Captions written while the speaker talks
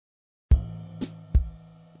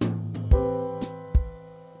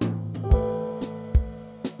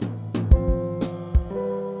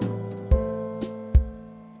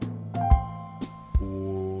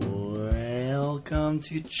welcome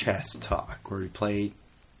to Chess Talk, where we play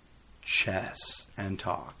chess and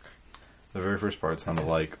talk. The very first part sounded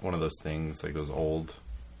like one of those things, like those old...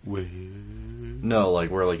 Well... No, like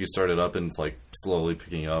where like you start it up and it's like slowly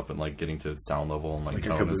picking up and like getting to sound level and like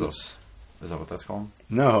tone. Is that what that's called?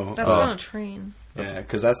 No. That's on a train. Yeah,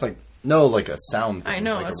 because that's like... No, like a sound thing. I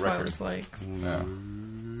know, like that's a what I record. was like. Yeah.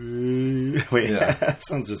 Wait, Yeah. that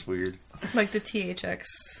sounds just weird. Like the THX.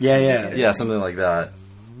 Yeah. Yeah, something like that.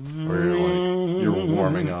 Where you're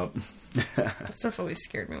warming up. That stuff always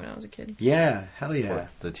scared me when I was a kid. Yeah, hell yeah. What,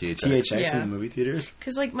 the THX. THX Yeah. in the movie theaters?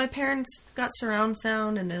 Because, like, my parents got surround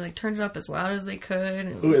sound and they, like, turned it up as loud as they could. And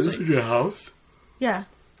it Oh, was, is this like, in your house? Yeah.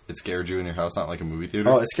 It scared you in your house, not like a movie theater?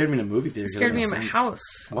 Oh, it scared me in a movie theater. It scared me in my house.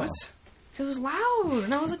 What? It was loud,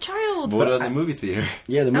 and I was a child. What about the movie theater?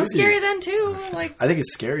 Yeah, the That movie was scary theaters- then, too. Like, I think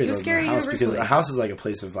it's scary It was though scary in a house because universally. a house is like a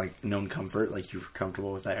place of like known comfort, like you're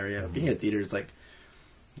comfortable with that area. Being in a theater is like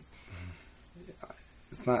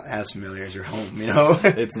it's not as familiar as your home, you know?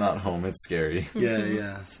 It's not home, it's scary.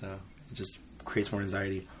 yeah. So it just creates more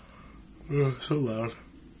anxiety. Ugh, so loud.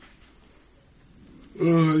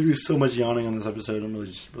 Ugh, there's so much yawning on this episode. I'm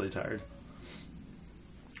really tired.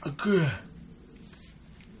 Good.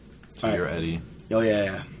 So All you're right. Eddie. Oh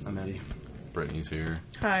yeah. I'm Eddie. Brittany's here.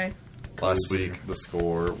 hi. Last Cody's week, here. the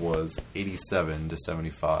score was 87 to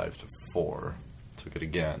 75 to 4. Took it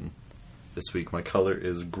again. This week, my color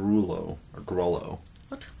is Grullo, or Grullo.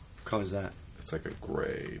 What? What color is that? It's like a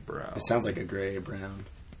gray brown. It sounds like a gray brown.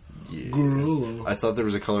 Yeah. Grullo. I thought there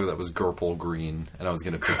was a color that was Gurple green, and I was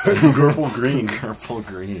going to pick Gurple green. Gurple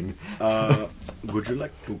green. Would you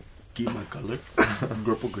like to keep my color?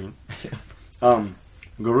 Gurple green.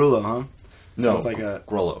 Gorilla, huh? No, Sounds like a...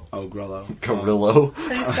 Grullo. Oh, Grullo. Gorillo. How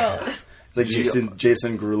do you spell it? It's like G-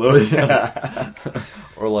 Jason Grullo.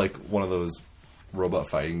 Or like one of those robot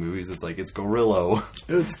fighting movies. It's like, it's Gorillo.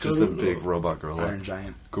 It's Just a big robot gorilla. Iron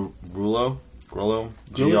Giant. Grullo? Grullo?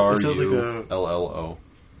 Grullo? It sounds like Grullo.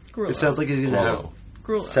 Grullo. It sounds like he's going to have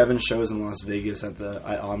Grullo. 7 shows in Las Vegas at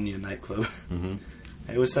Omnia nightclub. Mm-hmm.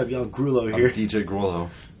 Hey, what's up, y'all? Grullo I'm here. DJ Grullo.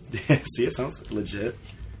 See, it sounds legit.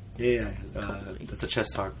 Yeah. That's a chess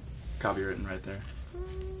talk copywritten right there.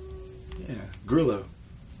 Yeah. Grullo.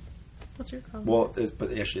 What's your color? Well,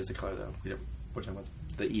 but actually, it's a color though. We're talking about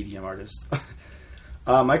the EDM artist.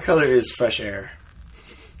 My color is fresh air.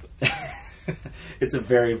 It's a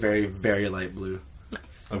very, very, very light blue.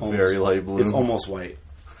 Very light blue. It's almost white.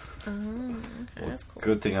 Oh, okay, that's cool.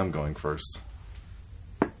 Good thing I'm going first.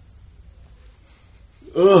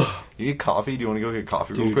 Ugh, You need coffee? Do you want to go get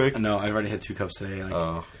coffee dude. real quick? No, I've already had 2 cups today. Like,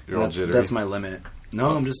 Oh, you're all jittery. that's my limit.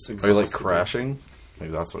 No, I'm just Are exhausted. you like crashing?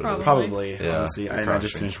 Maybe that's what it is. Probably. Yeah, Honestly, you're I just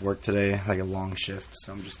crashing. finished work today, like a long shift,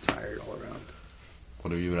 so I'm just tired all around.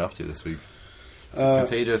 What have you been up to this week? Uh,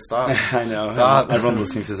 Contagious. Stop. I know. Stop. Everyone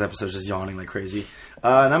listening to this episode is just yawning like crazy.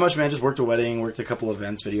 Not much, man. Just worked a wedding, worked a couple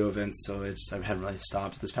events, video events, so I haven't really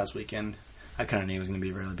stopped this past weekend. I kind of knew it was going to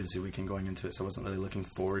be a really busy weekend going into it, so I wasn't really looking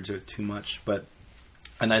forward to it too much. But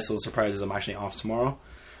a nice little surprise is I'm actually off tomorrow,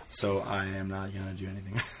 so I am not going to do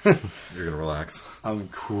anything. You're going to relax. I'm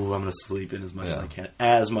cool. I'm going to sleep in as much as Yeah. I can,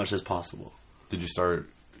 as much as possible. Did you start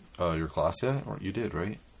your class yet? Or you did,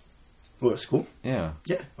 right? What, school? Yeah.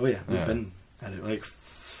 Yeah. Oh, yeah. We've Yeah. been at it like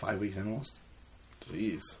 5 weeks in almost.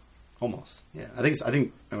 Jeez. Almost. Yeah. I think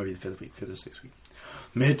it might be the 5th week, 5th or 6th week.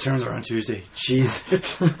 Midterms are on Tuesday. Jeez.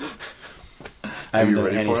 I haven't you done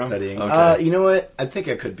ready any for 'em? studying. Okay. You know what? I think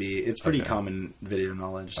I could be. It's pretty Okay. common video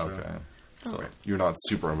knowledge. So. Okay. So Okay. you're not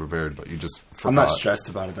super unprepared, but you just forgot. I'm not stressed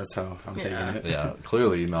about it. That's how I'm Yeah. taking it. Yeah,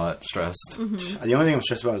 clearly not stressed. The only thing I'm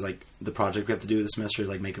stressed about is like the project we have to do this semester is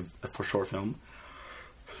like make a short film.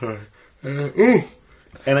 Sorry.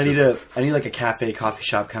 And I need like a cafe, coffee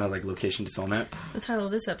shop kind of like location to film at. The title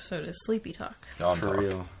of this episode is Sleepy Talk. Yawn For talk.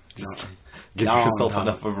 real. Just No. give Yawn yourself talk.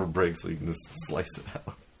 enough of a break so you can just slice it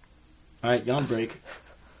out. All right, yawn break.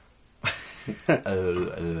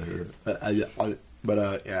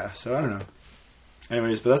 But yeah, so I don't know.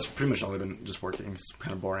 Anyways, but that's pretty much all I've been just working. It's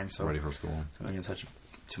kind of boring, so Ready for school. I'm not going to touch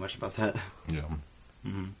too much about that. Yeah.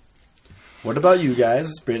 What about you guys?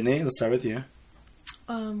 Brittany, let's start with you.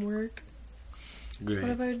 Work. Great. What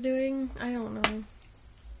have I been doing? I don't know.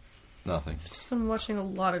 Nothing. Just been watching a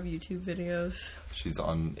lot of YouTube videos. She's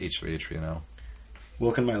on H3H3 now.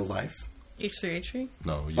 Welcome to my life. H3H3?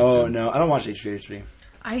 No, YouTube. Oh, no, I don't watch H3H3.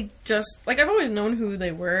 I just, like, I've always known who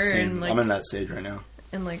they were, Same. and, like, I'm in that stage right now.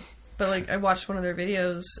 and, like, but, like, I watched one of their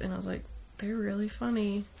videos, and I was like, they're really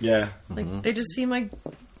funny. Yeah. Like, they just seem like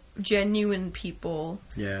genuine people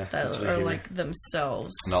Yeah. that that's what I are, hear. like,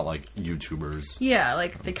 themselves. Not like YouTubers. Yeah,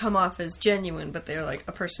 like, they come off as genuine, but they're, like,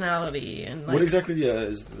 a personality, and, like... What exactly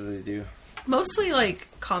do they do? Mostly like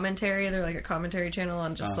commentary. They're like a commentary channel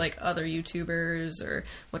on just like other YouTubers or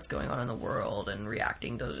what's going on in the world and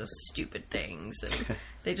reacting to just stupid things. And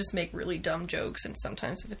they just make really dumb jokes. And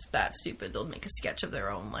sometimes if it's that stupid, they'll make a sketch of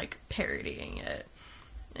their own, like parodying it.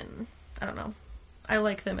 And I don't know. I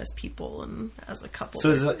like them as people and as a couple.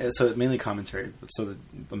 So it's mainly commentary. So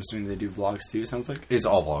I'm assuming they do vlogs too. Sounds like It's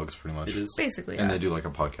all vlogs, pretty much. it is. basically, yeah. And they do like a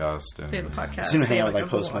podcast. And, They have a podcast. I've seen him They hang out have, with like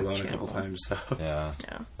a Post vlog Malone a couple channel. times. So Yeah.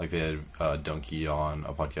 Yeah. Like they had Donkey on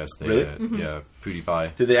a podcast. They Really? had, yeah,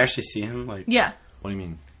 PewDiePie. did they actually see him? Like Yeah. What do you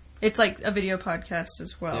mean? It's like a video podcast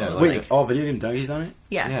as well. Yeah, wait, like- all video game donkeys on it?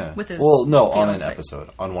 Yeah. Yeah. With his well, no, on an fiancé. episode.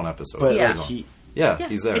 On one episode. But Yeah. like he, yeah, Yeah.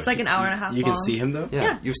 he's there. It's like an hour and a half you long. can see him though. Yeah.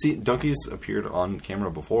 Yeah. You've seen Donkey's appeared on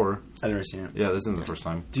camera before. I've never seen him. Yeah, this isn't the first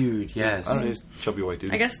time. Dude, yes. I don't know, he's a chubby white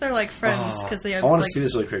dude. I guess they're like friends because they have I want to like, see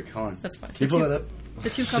this really quick. Hold on. That's fine. Can you pull The that up? The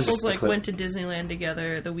two Just couples a like clip. went to Disneyland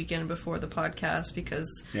together the weekend before the podcast because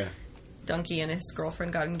Yeah. Donkey and his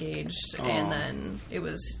girlfriend got engaged, Aw. and then it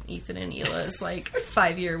was Ethan and Ela's like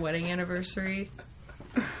 5-year wedding anniversary.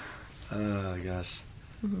 Oh gosh.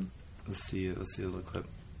 Mm-hmm. Let's see the little clip.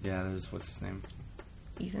 Yeah, there's what's his name?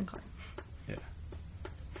 Ethan Clark. Yeah.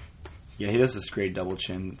 Yeah, he does this great double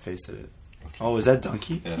chin face at it. Oh, is that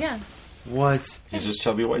Donkey? Yeah. Yeah. What? He's just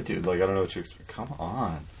chubby white dude. Like, I don't know what you expect. Come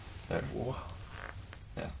on. There. Whoa.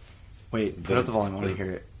 Yeah. Wait, put up the volume. I want to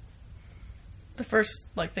hear it. The first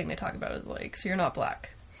like thing they talk about is like, so you're not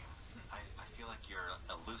black. I feel like you're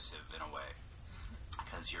elusive in a way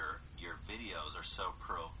because your videos are so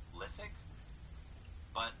prolific,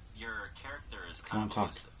 but your character is Come on, kind of talk.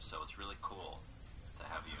 elusive. So it's really cool to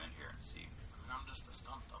have you in here and see. I'm just a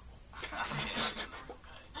stunt double. Okay.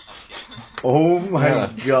 Oh my Yeah.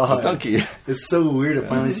 god. It's Donkey. It's so weird to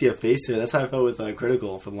finally see a face to it. That's how I felt with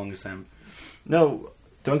Critical for the longest time. No,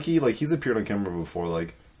 Donkey, like, he's appeared on camera before,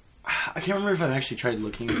 like... I can't remember if I've actually tried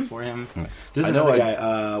looking for him. There's I know another I-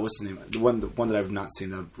 guy. What's his name? The one that I've not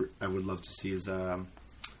seen that I would love to see is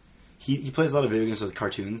he plays a lot of video games with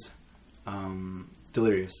cartoons.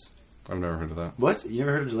 Delirious. I've never heard of that. What? You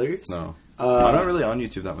never heard of Delirious? No. Uh, I'm not really on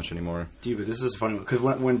YouTube that much anymore. Dude, but this is a funny one because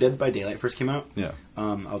when Dead by Daylight first came out, Yeah.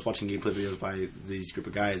 I was watching gameplay videos by these group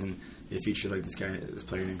of guys, and it featured like this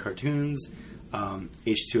player in cartoons,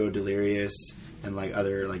 H2O Delirious, and like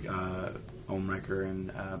other like Omewrecker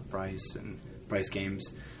and Bryce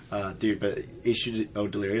Games. Dude, but H2O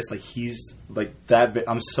Delirious, like he's like that.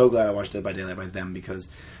 I'm so glad I watched Dead by Daylight by them because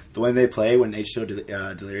the way they play when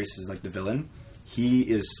H2O Delirious is like the villain, he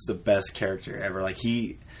is the best character ever. Like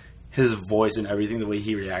his voice and everything, the way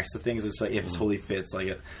he reacts to things, it's like it totally fits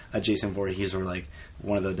like a Jason Voorhees or like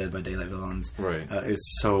one of the Dead by Daylight villains. Right.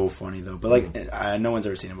 It's so funny though, but like no one's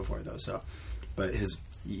ever seen him before though. So, but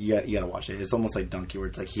you gotta watch it. It's almost like Donkey, where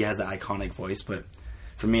it's like he has that iconic voice, but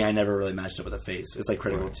for me, I never really matched up with the face. It's like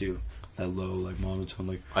Critical Right. too, that low like monotone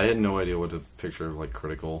like. I had no idea what to picture of, like,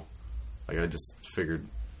 Critical. Like, I just figured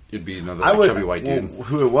it'd be another I like, would chubby white dude.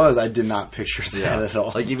 who it was. I did not picture that at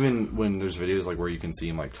all. Like, even when there's videos, like, where you can see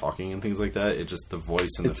him, like, talking and things like that, it just, the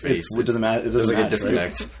voice and the face. it doesn't matter. It There's, doesn't like, a match, right?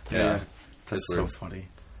 disconnect. Yeah, Yeah. that's weird. so funny.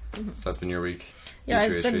 So that's been your week? Yeah,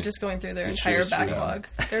 H3H3? I've been just going through their H3H3, entire yeah. backlog.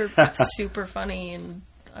 They're super funny and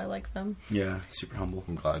I like them. Yeah, super humble.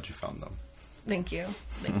 I'm glad you found them. Thank you.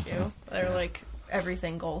 Thank you. They're like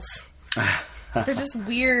everything goals. They're just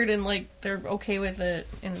weird and like they're okay with it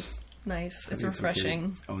and it's nice. I It's think okay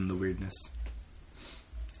refreshing. to own the weirdness.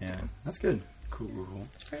 Yeah, that's good. Cool.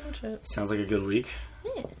 That's pretty much it. Sounds like a good week.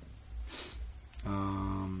 Yeah.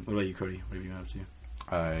 What about you, Cody? What have you been up to?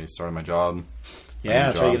 I started my job. Yeah,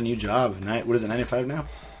 that's right. You job. get a new job. What is it? 9 to 5 now?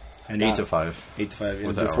 And 8 to 5. 8 to 5. And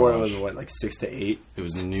With an before hour it was lunch. what, like 6 to 8? It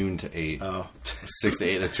was noon to 8. Oh, 6 to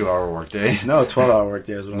 8, a 2-hour workday. no, 12-hour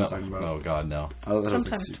workday is what No, I'm talking about. oh, God, no. I thought that was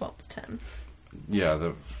Sometimes like 12 to 10.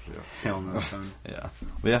 Yeah, hell no, son. yeah.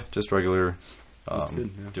 But yeah, just regular That's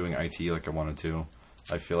good, yeah. doing IT like I wanted to.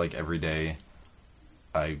 I feel like every day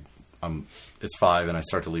it's 5 and I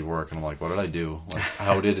start to leave work and I'm like, what did I do? Like,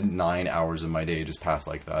 how did 9 hours of my day just pass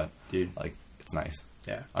like that? Dude. Like, it's nice.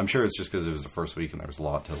 Yeah. I'm sure it's just because it was the first week and there was a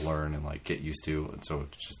lot to learn and like get used to, and so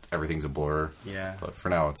it's just everything's a blur. Yeah. But for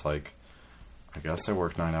now, it's like I guess I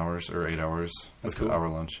work 9 hours or 8 hours. That's with an cool. hour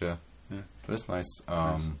lunch. Yeah, Yeah. but it's nice.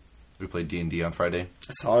 We played D&D on Friday.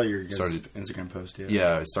 I saw your guys' Started- Instagram post, yeah.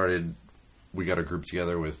 Yeah, I started. We got a group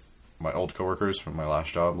together with my old coworkers from my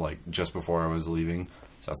last job, like just before I was leaving.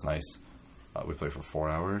 So that's nice. We played for 4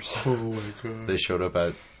 hours. Oh my god. They showed up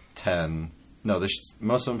at 10. No,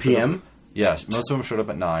 most of them. Showed PM? Up, yeah, most of them showed up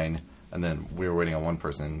at 9, and then we were waiting on one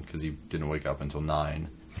person because he didn't wake up until 9.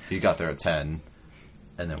 He got there at 10,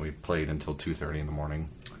 and then we played until 2:30 in the morning.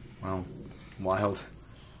 Wow. Wild.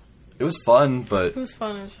 It was fun, but It was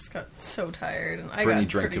fun. I just got so tired, and I Brittany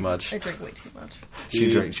got drank too much. I drank way too much.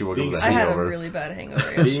 she woke up with a I had a hangover. really bad hangover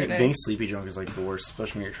Being, yesterday. being sleepy drunk is like the worst,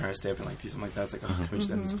 especially when you're trying to stay up and like do something like that. It's like, oh, can we just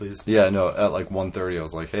end this, please? Yeah, no, at like 1:30 I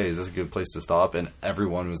was like, hey, is this a good place to stop? And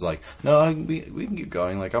everyone was like, no, we can keep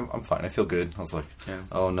going. Like, I'm fine. I feel good. I was like, Yeah.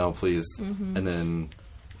 oh, no, please. And then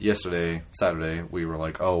Saturday, we were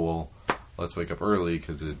like, oh, well, let's wake up early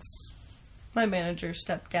because it's... My manager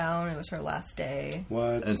stepped down. It was her last day.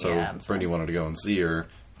 What? And so Yeah, I'm sorry. Brittany wanted to go and see her.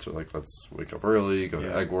 So like, let's wake up early, go to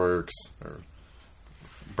Yeah. Eggworks or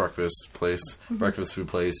breakfast food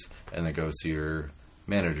place, and then go see her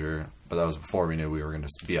manager. But that was before we knew we were going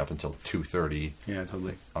to be up until 2:30 Yeah,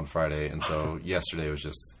 totally. on Friday. And so yesterday was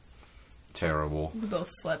just terrible. We both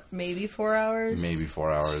slept maybe 4 hours. Maybe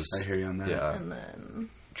 4 hours. I hear you on that. Yeah. And then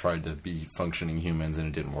Tried to be functioning humans and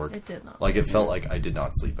it didn't work. it did not. Like, it felt like I did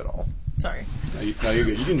not sleep at all. Sorry. No, you're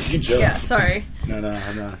good. You can joke. Yeah, sorry. No.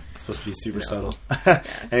 It's supposed to be super No. subtle.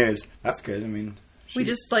 Anyways, that's good. I mean, We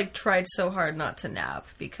just like tried so hard not to nap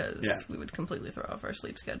because Yeah. we would completely throw off our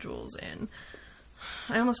sleep schedules, and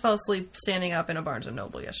I almost fell asleep standing up in a Barnes and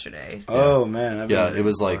Noble yesterday. Oh man. I've Yeah, been there it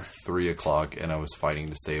was before. like 3 o'clock and I was fighting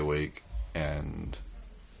to stay awake, and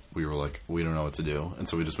we were like, we don't know what to do. And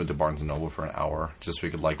so we just went to Barnes & Noble for an hour just so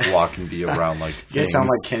we could like walk and be around like You guys things. sound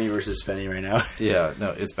like Kenny versus Spenny right now. Yeah, no,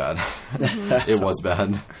 it's bad. It was bad.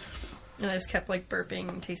 And I just kept like burping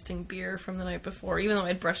and tasting beer from the night before, even though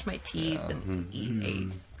I'd brushed my teeth and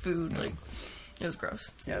ate food. Like, it was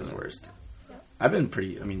gross. Yeah, it was the worst. I've been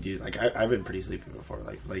pretty. I mean, dude, like I've been pretty sleepy before.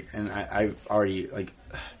 And I've already like.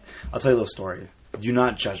 I'll tell you a little story. Do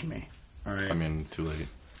not judge me. All right. I mean, too late.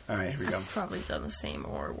 All right. Here we go. I've probably done the same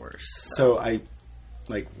or worse. So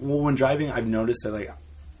when driving, I've noticed that like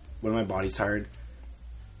when my body's tired,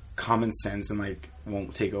 common sense and like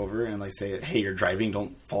won't take over and like say, hey, you're driving,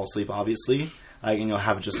 don't fall asleep, obviously. Like, and you'll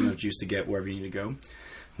have just enough juice to get wherever you need to go.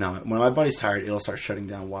 Now, when my body's tired, it'll start shutting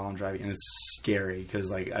down while I'm driving, and it's scary because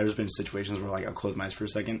like I've just been in situations where like I'll close my eyes for a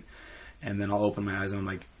second, and then I'll open my eyes and I'm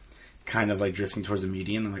like kind of like drifting towards the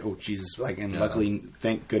median. I'm like, oh Jesus! Like, and luckily,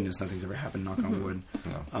 thank goodness, nothing's ever happened. Knock on wood.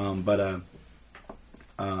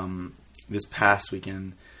 No. This past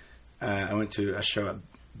weekend, I went to a show at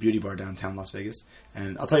Beauty Bar downtown Las Vegas,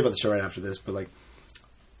 and I'll tell you about the show right after this. But like,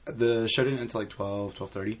 the show didn't end until like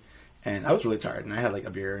 12:30, and I was really tired, and I had like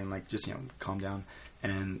a beer and like just calm down.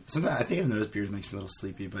 And sometimes I think I've noticed beer makes me a little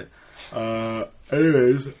sleepy, but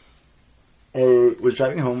anyways, I was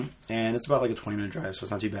driving home, and it's about like a 20-minute drive, so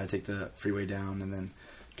it's not too bad. I take the freeway down and then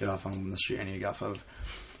get off on the street I need to get off of,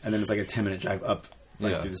 and then it's like a 10-minute drive up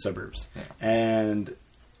through the suburbs. Yeah. And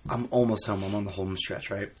I'm almost home. I'm on the home stretch,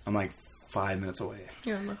 right? I'm like 5 minutes away.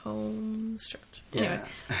 You're on the home stretch. Anyway,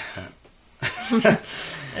 Yeah.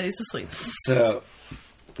 I need to sleep. So,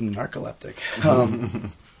 narcoleptic.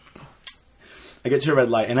 I get to a red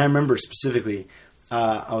light, and I remember specifically,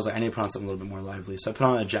 I was like, I need to put on something a little bit more lively. So I put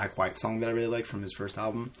on a Jack White song that I really like from his first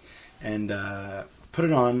album, and put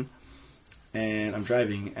it on, and I'm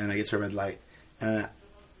driving, and I get to a red light, and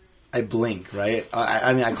I blink, right?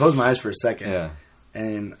 I mean, I close my eyes for a second, Yeah.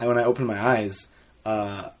 and when I open my eyes,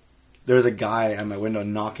 there was a guy at my window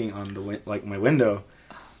knocking on my window,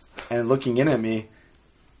 and looking in at me,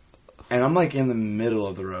 and I'm like in the middle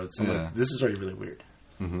of the road, so I'm like, this is already really weird.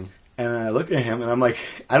 Mm-hmm. And I look at him, and I'm like,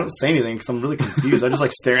 I don't say anything because I'm really confused. I'm just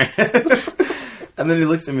like staring at him. And then he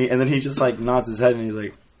looks at me, and then he just like nods his head, and he's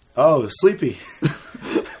like, "Oh, sleepy."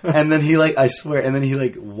 And then he like, I swear, and then he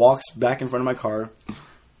like walks back in front of my car.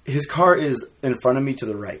 His car is in front of me to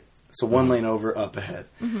the right, so one lane over, up ahead.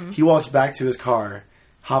 Mm-hmm. He walks back to his car,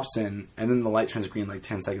 hops in, and then the light turns green like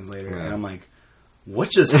 10 seconds later, and I'm like, what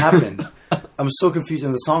just happened? I'm so confused,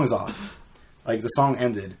 and the song's off. Like, the song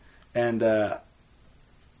ended, and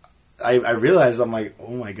I realized, I'm like,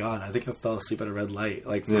 oh my god, I think I fell asleep at a red light,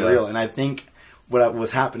 like, for real. And I think what was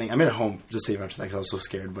happening, I made it home just safe after that because I was so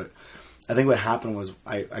scared, but I think what happened was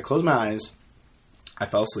I closed my eyes, I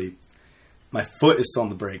fell asleep, my foot is still on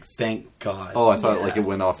the brake, thank God. Oh, I thought like it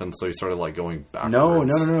went off, and so you started like going backwards.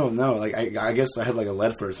 No. Like, I guess I had like a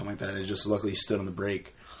lead foot or something like that, and it just luckily stood on the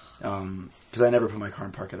brake. Because I never put my car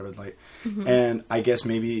in park at a red light. Mm-hmm. And I guess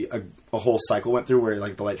maybe a whole cycle went through where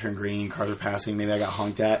like the light turned green, cars were passing, maybe I got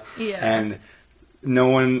honked at. Yeah. And no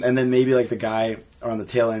one, and then maybe like the guy on the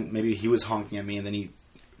tail end, maybe he was honking at me, and then he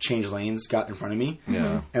changed lanes, got in front of me.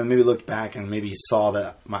 Yeah. And maybe looked back and maybe saw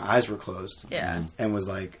that my eyes were closed. Yeah. And was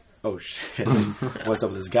like, oh shit, what's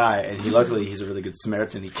up with this guy? And he's a really good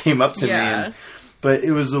Samaritan. He came up to me, but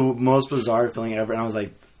it was the most bizarre feeling ever. And I was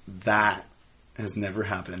like, that has never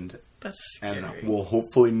happened. That's scary. And will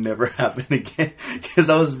hopefully never happen again. Because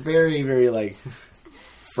I was very, very, like,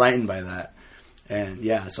 frightened by that. And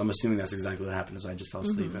yeah, so I'm assuming that's exactly what happened. Is I just fell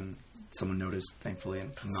asleep and someone noticed, thankfully,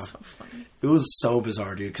 and So funny. it was so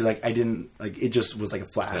bizarre, dude. Because like I didn't like it just was like a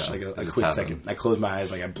flash, Yeah, like it a just quick happened. second. I closed my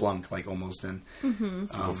eyes, like I blinked, like almost, and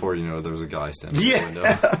Before you know, there was a guy standing in the window.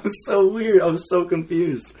 yeah, it was so weird. I was so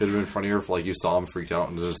confused. It'd have been funnier if like you saw him freaked out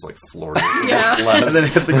and just like floored it. Yeah. And then it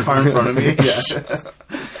hit the car in front of me. Yeah.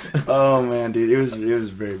 Oh man, dude, it was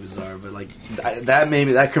very bizarre. But like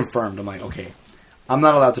that confirmed. I'm like, okay, I'm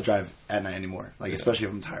not allowed to drive at night anymore. Like especially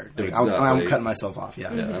if I'm tired. Like, I'm Exactly. cutting myself off.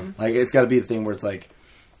 Yeah. Yeah. Like it's got to be the thing where it's like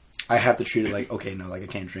I have to treat it like okay, no, like I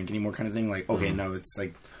can't drink anymore, kind of thing. Like okay, no, it's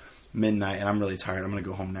like midnight and I'm really tired. I'm gonna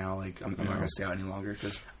go home now. Like I'm not gonna stay out any longer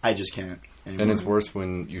because I just can't anymore. And it's worse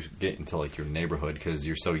when you get into like your neighborhood because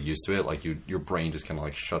you're so used to it. Like your brain just kind of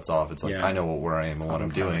like shuts off. It's like Yeah. I know where I am and what I'm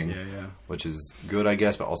doing, Yeah. which is good, I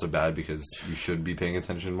guess, but also bad because you should be paying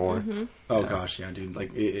attention more. Oh gosh, yeah, dude.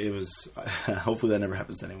 Like it was. Hopefully that never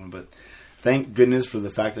happens to anyone. But thank goodness for the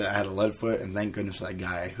fact that I had a lead foot, and thank goodness for that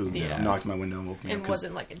guy who Yeah. knocked my window and woke me up. And 'cause-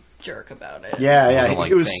 wasn't like a jerk about it. Yeah, yeah. wasn't,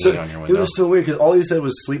 like, it was banging so on your it window. was so weird because all he said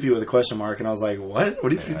was "sleepy" with a question mark, and I was like, "What?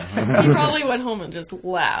 What is he?" He probably went home and just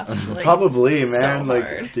laughed. Like, Probably, so man. Like,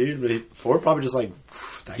 hard. dude, but or probably just like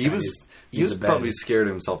that He guy was needs- he needs was a bed. probably scared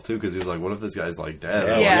of himself too because he was like, "What if this guy's like dead?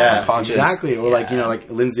 Yeah, Like, Yeah. unconscious?" exactly. Or like Yeah. like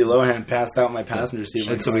Lindsay Lohan passed out in my passenger seat.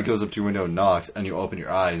 And somebody goes up to your window and knocks, and you open your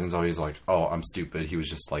eyes, and so he's like, "Oh, I'm stupid." He was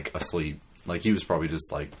just like asleep. Like he was probably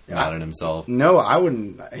just like mad at himself. No, I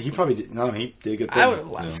wouldn't. He probably did. No, he did a good thing. I would have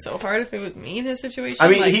laughed Yeah. so hard if it was me in his situation. I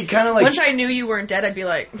mean, Like, he kind of like once I knew you weren't dead, I'd be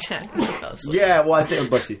like, he fell asleep. Yeah, well, I think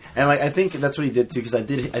busty, and like I think that's what he did too. Because I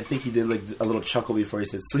think he did like a little chuckle before he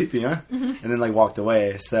said "sleepy," huh? And then like walked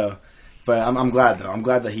away. So, but I'm glad though. I'm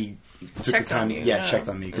glad that he took Checked the time. on you. Yeah, checked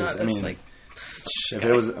on me because Not I just, mean, like, if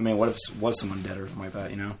it was, I mean, what if was someone dead or something like that?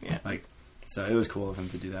 You know, Yeah. like so it was cool of him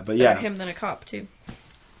to do that. But better yeah, him than a cop too.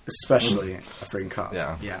 especially a freaking cop.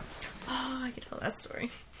 Yeah. yeah. Oh, I could tell that story.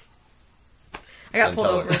 I got Don't pulled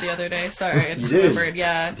tell over it. the other day. Sorry, I just did? remembered.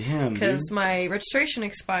 Yeah, Damn, because dude. my registration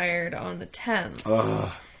expired on the 10th,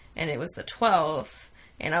 Ugh. and it was the 12th.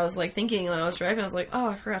 And I was like thinking when I was driving, I was like, oh,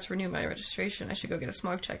 I forgot to renew my registration. I should go get a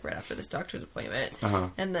smog check right after this doctor's appointment. Uh-huh.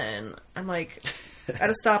 And then I'm like, at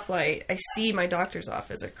a stoplight, I see my doctor's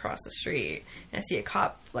office across the street, and I see a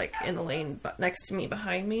cop like in the lane next to me,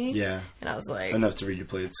 behind me. Yeah. And I was like, Enough to read your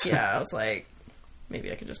plates. yeah, I was like,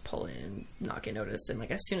 maybe I could just pull in and not get noticed. And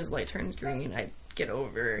like as soon as the light turns green, I get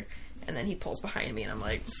over, and then he pulls behind me, and I'm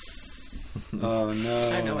like, Oh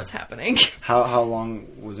no. I know what's happening. How long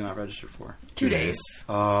was it not registered for? 2 days.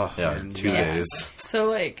 Oh Yeah, man, 2 Yeah. days. So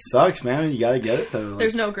like, Sucks, man. You gotta get it though. Like,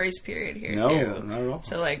 there's no grace period here. no, too. not at all.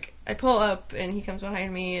 So like, I pull up, and he comes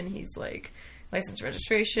behind me, and he's like, license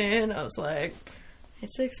registration. I was like,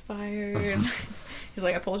 it's expired. He's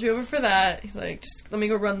like, I pulled you over for that. He's like, just let me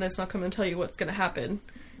go run this, and I'll come and tell you what's gonna happen.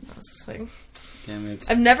 I was just like, Damn it.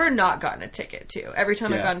 I've never not gotten a ticket too. Every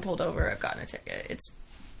time I've Yeah. gotten pulled over, I've gotten a ticket. It's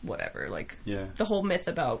whatever. Like Yeah. the whole myth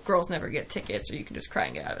about girls never get tickets or you can just cry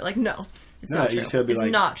and get out of it. Like no, it's No, not you true. just gotta be It's like-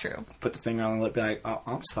 not true. Put the finger on the lip, be like, "Oh,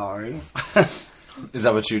 I'm sorry." Is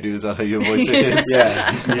that what you do? Is that how you avoid tickets?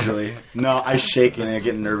 Yeah, usually. No, I shake and I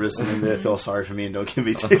get nervous, and then they feel sorry for me and don't give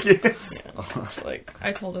me tickets. Like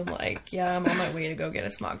I told him, like, yeah, I'm on my way to go get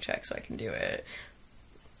a smog check so I can do it.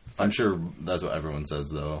 I'm sure that's what everyone says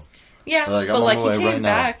though. Yeah, Like, I'm but on like the he way came right now.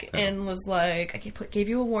 back Yeah. and was like, gave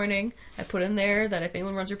you a warning. I put in there that if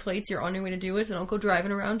anyone runs your plates, you're on your way to do it, so don't go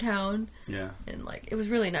driving around town. Yeah. And like it was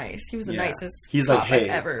really nice. He was the Yeah. nicest. He's cop like, "Hey, I've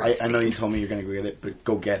ever I know seen. you told me you're gonna go get it, but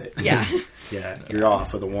go get it." Yeah. Yeah, you're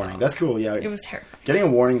off with a warning. That's cool. Yeah, It was terrifying. getting a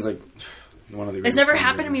warning is like one of the. It's never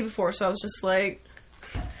happened to me before, so I was just like,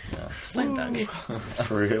 slam dunk.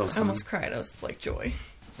 for real. I son. almost cried. I was like, joy.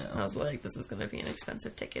 I was like, this is going to be an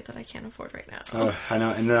expensive ticket that I can't afford right now. I know,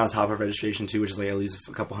 and then on top of registration too, which is like at least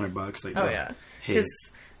a couple $100. Like, Oh yeah, hey, because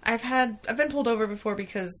I've been pulled over before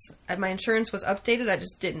because my insurance was updated. I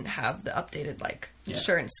just didn't have the updated like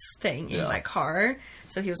insurance thing in Yeah. my car.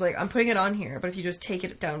 So he was like, I'm putting it on here, but if you just take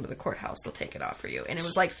it down to the courthouse, they'll take it off for you. And it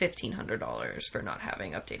was like $1,500 for not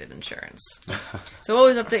having updated insurance. So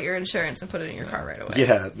always update your insurance and put it in your car right away.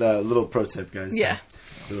 yeah, the little pro tip, guys. Yeah.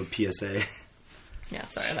 Little PSA. Yeah,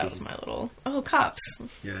 sorry, that was my little cops.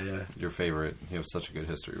 Yeah, yeah. Your favorite. You have such a good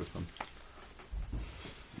history with them.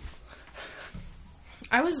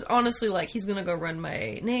 I was honestly like, he's gonna go run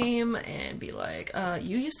my name and be like,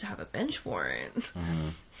 you used to have a bench warrant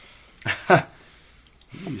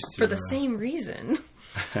You used to, for the same reason.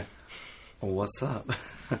 Oh, what's up?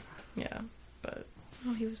 Yeah, but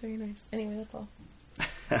he was very nice. Anyway, that's all.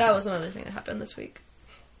 That was another thing that happened this week.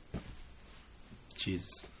 Jesus.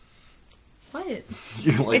 What?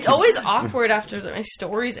 Like, It's always awkward after my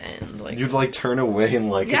stories end. Like, you'd like turn away and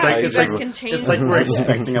like yeah, you it's guys like- can change. It's like the we're subject.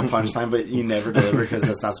 expecting a punchline, but you never deliver because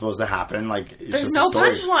that's not supposed to happen. Like, it's There's just no a story.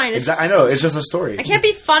 punchline. It's I know, it's just a story. I can't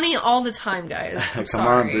be funny all the time, guys. I'm Come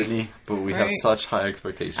sorry. on, Brittany. but we have Right. such high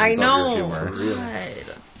expectations I of know. your humor. real. God.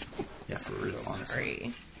 Yeah, for real,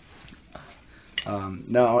 honestly. Sorry.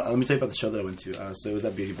 No, let me tell you about the show that I went to. So it was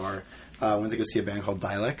at Beauty Bar. I went to go see a band called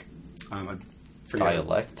Dialect. I forget-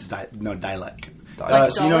 Dialect? No, Dialect.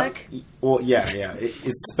 Dialect. So, you know, Dalek? well, yeah.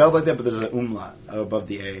 It's spelled like that, but there's an umlaut above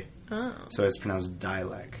the A. Oh, So it's pronounced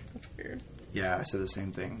Dialect. that's weird. Yeah, I said the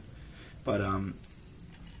same thing. But, I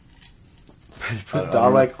put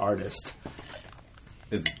don't Dalek artist.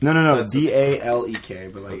 It's No, that's D-A-L-E-K,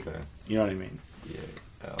 but like, Okay. you know what I mean.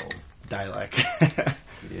 Dialect.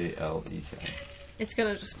 D-A-L-E-K. It's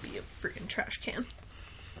gonna just be a freaking trash can.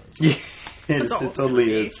 Yeah, That's all it it's totally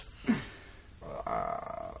gonna be. is.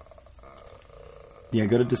 Yeah,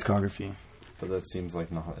 go to discography. But that seems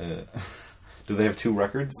like not it. Do they have 2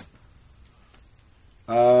 records?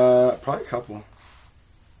 Probably a couple.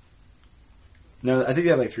 No, I think they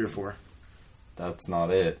have like 3 or 4. That's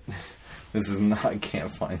not it. This is not. I can't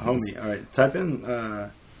find this. Homie, alright. Type in,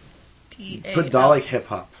 D-A-L. put Dalek hip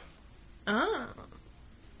hop. Oh.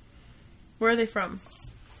 Where are they from?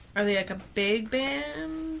 Are they like a big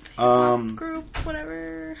band? Pop group?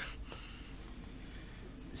 Whatever?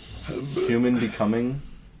 Human Becoming.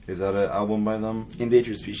 Is that an album by them?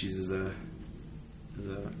 Endangered Species is a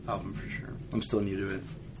album for sure. I'm still new to it.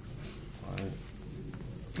 What?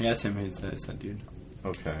 Yeah, it's him. It's that dude.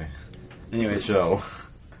 Okay. Anyway, The show.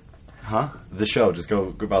 Huh? The show. Just go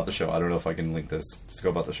about the show. I don't know if I can link this. Just go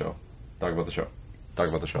about the show. Talk about the show. Talk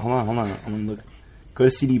about the show. Hold on. I'm gonna look. Go to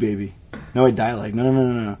CD Baby. No, wait, Dialect.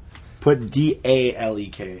 No. Put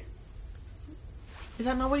D-A-L-E-K. Is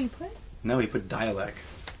that not what you put? No, he put Dialect.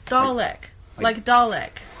 Dalek. Like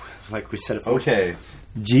Dalek. Like we said it. Okay.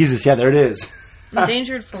 Jesus, yeah, there it is.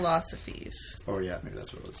 Endangered Philosophies. Or yeah, maybe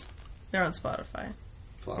that's what it was. They're on Spotify.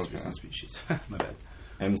 Philosophy is Okay. not species. My bad.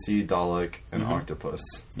 MC, Dalek, and Octopus.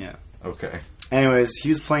 Yeah. Okay. Anyways, he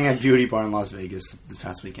was playing at Beauty Bar in Las Vegas this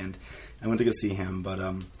past weekend. I went to go see him, but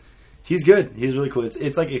he's good. He's really cool.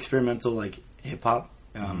 It's like experimental, like hip hop.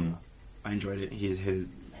 I enjoyed it. He's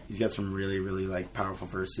got some really, really like powerful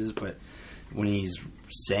verses, but when he's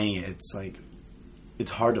saying it, it's like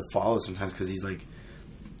it's hard to follow sometimes because he's like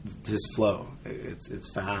his flow.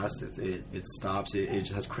 It's fast. It stops. It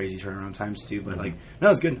just has crazy turnaround times too. But like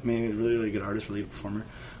no, it's good. I mean, really, really good artist, really good performer.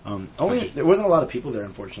 Only there wasn't a lot of people there,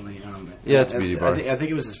 unfortunately. Yeah, it's a beauty bar. I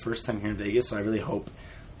think it was his first time here in Vegas, so I really hope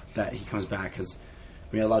that he comes back because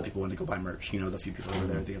I mean, a lot of people want to go buy merch. You know, the few people over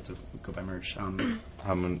there, they have to go buy merch.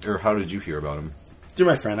 How did you hear about him? Through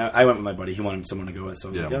my friend, I went with my buddy. He wanted someone to go with, so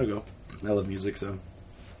I was like, Yeah. "Yeah, I'll go." I love music, so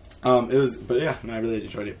it was. But yeah, no, I really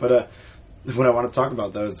enjoyed it. But what I want to talk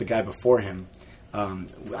about though is the guy before him.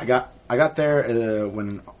 I got there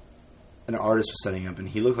when an artist was setting up, and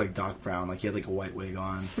he looked like Doc Brown. Like he had like a white wig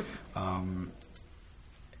on.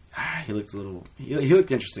 He looked a little. He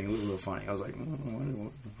looked interesting. He looked a little funny. I was like,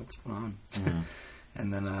 "What's going on?"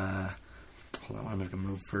 And then, hold on, I want to make a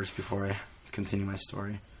move first before I continue my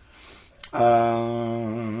story.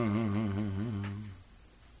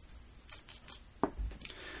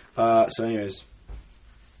 So, anyways,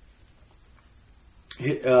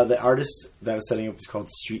 the artist that was setting up was called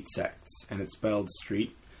Street Sects, and it's spelled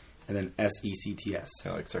street and then S-E-C-T-S.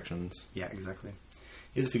 Yeah, like sections. Yeah, exactly.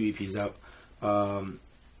 He has a few EPs out.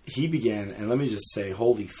 He began, and let me just say,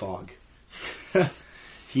 holy fog.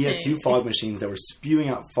 He had 2 fog machines that were spewing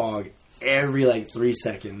out fog every like 3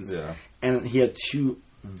 seconds. Yeah. And he had 2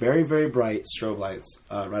 very, very bright strobe lights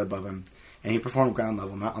right above him. And he performed ground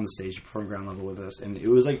level, not on the stage. He performed ground level with us. And it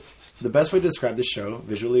was like, the best way to describe this show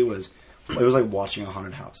visually was, it was like watching a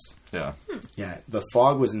haunted house. Yeah. Yeah, the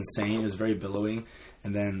fog was insane. It was very billowing.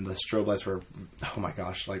 And then the strobe lights were, oh my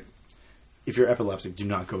gosh, like, if you're epileptic, do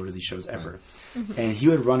not go to these shows ever. And he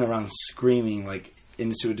would run around screaming, like,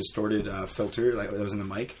 into a distorted filter, like, that was in the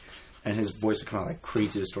mic. And his voice would come out, like,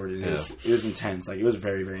 crazy distorted. It was intense. Like, it was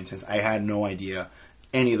very, very intense. I had no idea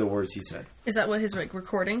any of the words he said. Is that what his like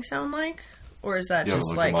recordings sound like? Or is that You haven't just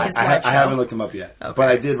looked like him up? his I live show? haven't looked him up yet. Okay. But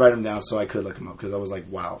I did write him down so I could look him up because I was like,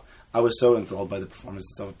 wow. I was so enthralled by the performance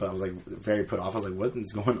and stuff, but I was like very put off. I was like, what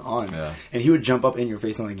is going on? Yeah. And he would jump up in your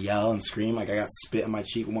face and like yell and scream. Like I got spit in my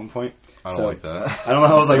cheek at one point. I don't like that. I don't know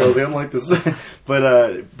how I was like, I don't like this.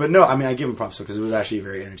 but no, I mean, I give him props because it was actually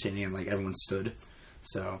very entertaining and like everyone stood.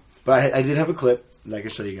 So, but I did have a clip that I can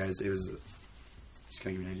show you guys. It was just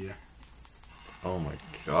gonna give you an idea. Oh my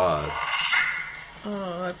god.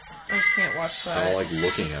 Oh, I can't watch I that. don't like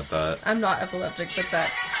looking at that. I'm not epileptic, but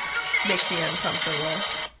that makes me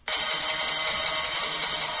uncomfortable.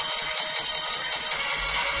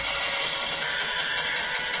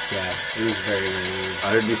 Yeah, it was very, very weird. I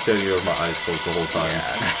heard me sitting here with my eyes closed the whole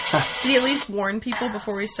time. Did he at least warn people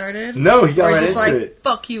before we started? No, he got or right just into like, it.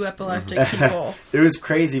 fuck you, epileptic people. It was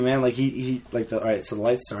crazy, man. Like he like alright, so the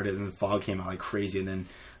lights started and the fog came out like crazy, and then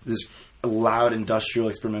this loud industrial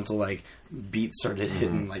experimental like beats started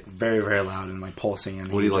hitting like very, very loud and like pulsing,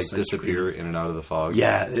 and Would he like just, disappear screaming. in and out of the fog?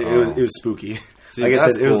 Yeah, it was spooky. See, like I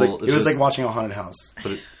that's said, it was cool. like It's it was like just- watching a haunted house.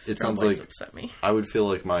 But it Strobe sounds lights like upset me. I would feel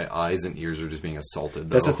like my eyes and ears are just being assaulted.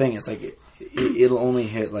 That's though. the thing. It's like it'll only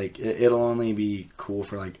hit like it'll only be cool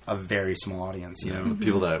for like a very small audience, you know.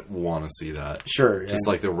 People that want to see that. Sure, Just and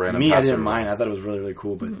like the random me, I passer. didn't mind. I thought it was really, really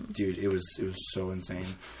cool, but dude, it was so insane.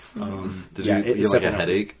 Did yeah, you it's get like a definitely-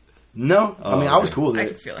 headache? No, I mean I was okay. cool with I it.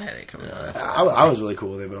 could feel a headache coming on. I was really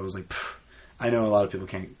cool with it, but I was like, pff, I know a lot of people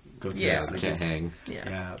can't go through Yeah. this. I Like, can't it's- hang. Yeah.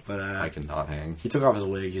 Yeah, but I cannot hang. he took off his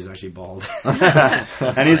wig. He's actually bald,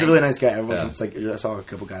 and he's a really nice guy. Everyone, Yeah. it's like I saw a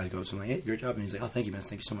couple guys go up to him like, "Hey, great job," and he's like, "Oh, thank you, man.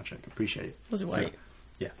 Thank you so much. I appreciate it." Was he white?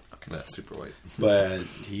 Yeah, Yeah, super white. but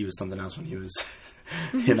he was something else when he was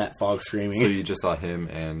in that fog screaming. So you just saw him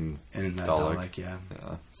and and that Dalek. Dalek, yeah.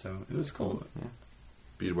 Yeah. So it was cool.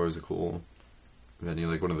 Beat Bar is a cool venue,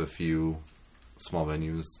 like one of the few small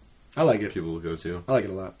venues I like it. people will go to. I like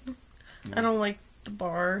it a lot. I don't like the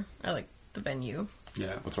bar. I like the venue.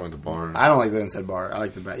 Yeah. What's wrong with the bar? I don't like the inside bar. I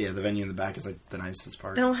like the back. Yeah, the venue in the back is like the nicest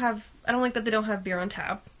part. They don't have. I don't like that they don't have beer on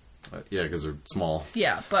tap. Yeah, because they're small.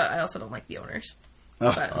 Yeah, but I also don't like the owners.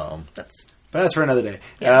 Oh, But that's. but that's for another day.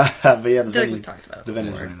 Yeah. But yeah, the I feel like venue. we talked about it The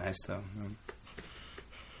venue's before. really nice though.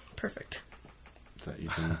 Perfect. Is that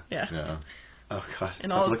Ethan? Yeah. Yeah. Oh god. In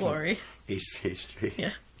it's all like his looking glory. H3.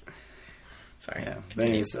 Yeah. Sorry. Yeah. But Continue.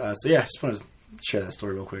 anyways, so yeah, just want to share that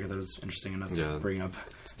story real quick. I thought it was interesting enough to Yeah. bring up.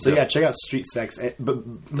 So Yeah. yeah, check out Street Sex, but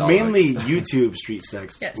Dalek. mainly YouTube Street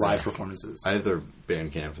Sex Yes. live performances. I have their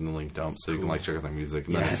Bandcamp in the link dump, so you can like check out their music.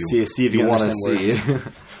 And Yeah, then see if you want to understand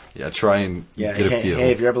see, yeah, try and Yeah, get a hey, feel.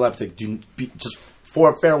 hey, if you're epileptic, just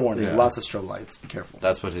for fair warning, Yeah. lots of strobe lights. Be careful.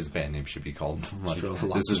 That's what his band name should be called. Like, Lots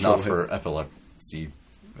this of is not strobe for lights. epilepsy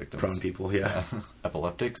victims. Prone people, yeah.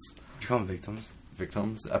 Epileptics, You call them victims.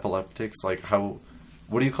 victims, epileptics. Like how?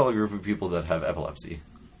 What do you call a group of people that have epilepsy?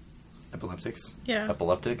 Epileptics. Yeah.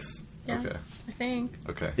 Epileptics. Yeah. Okay. I think.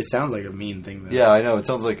 Okay. It sounds like a mean thing, though. Yeah, I know. It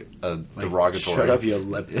sounds like a Like, derogatory. Shut up, you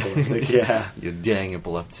epileptic. Yeah. You dang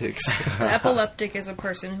epileptics. Epileptic is a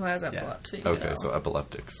person who has epilepsy. Okay, so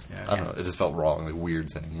epileptics. Yeah. I don't know. It just felt wrong, like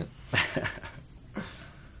weird saying it.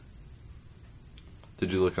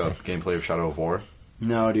 Did you look up gameplay of Shadow of War?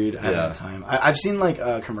 No, dude, I haven't Yeah. had time. I've seen like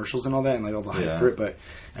commercials and all that, and like all the hype Yeah. for it,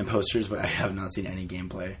 and posters, but I have not seen any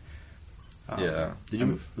gameplay. Yeah. Did you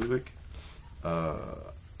move really quick?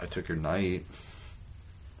 I took your night.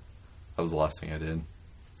 That was the last thing I did.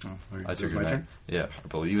 Oh, wait, I is took this your my night. turn? Yeah, I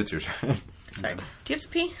believe it's your turn. Sorry. Do you have to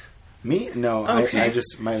pee? Me? No, Okay. I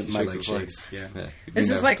just my Shakes leg his shakes. legs. Yeah. Yeah. This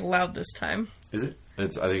You is know, like loud this time. Is it? I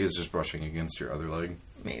think it's just brushing against your other leg.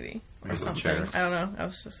 Maybe. Or Or the something. chair. I don't know.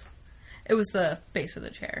 It was the base of the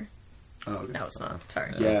chair. Oh, okay. No, it's not.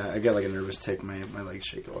 Sorry. Yeah, I get like a nervous tick. My legs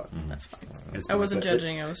shake a lot. That's fine. It's I been wasn't like that-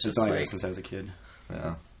 judging. I was It's just been like like, that since I was a kid.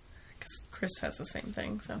 Yeah. because Chris has the same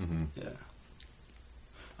thing. So Yeah.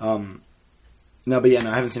 No, but yeah,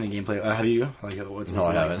 no, I haven't seen a gameplay. Have you? Like, what's No,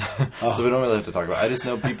 I it like? haven't. Oh. So we don't really have to talk about it. I just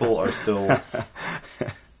know people are still...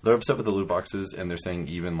 they're upset with the loot boxes, and they're saying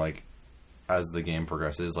even, like, as the game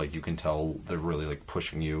progresses, like, you can tell they're really, like,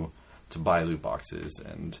 pushing you to buy loot boxes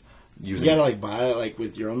and You using... gotta like buy it like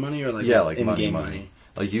with your own money or like yeah, like in-game money.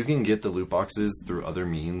 Like, you can get the loot boxes through other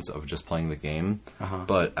means of just playing the game, Uh-huh.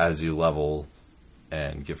 but as you level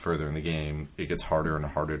and get further in the game, it gets harder and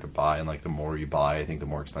harder to buy, and, like, the more you buy, I think the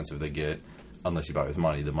more expensive they get. Unless you buy with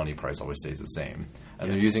money, the money price always stays the same.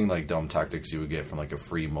 And they're using, like, dumb tactics you would get from, like, a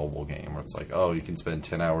free mobile game, where it's like, oh, you can spend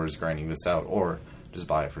 10 hours grinding this out, or just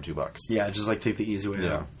buy it for $2. Yeah, just like take the easy way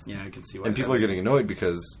Yeah. out. Yeah, I can see why. And people that are would- getting annoyed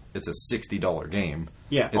because it's a $60 game.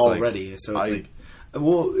 Yeah, It's like, already. So it's I- like,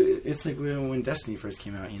 well, it's like when Destiny first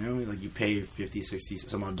came out, you know, like you pay 50, 60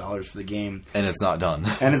 some odd dollars for the game, And it's not done.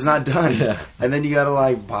 and it's not done. Yeah. And then you gotta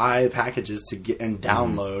like buy packages to get and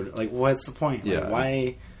download. Like, what's the point? Like, Yeah.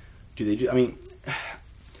 why do they do? I mean,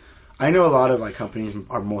 I know a lot of like companies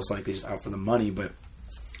are most likely just out for the money, but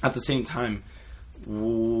at the same time,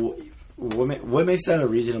 what makes that a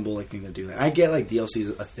reasonable like thing to do? Like, I get like DLC is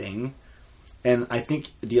a thing, and I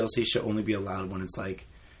think DLC should only be allowed when it's like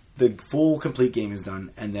the full complete game is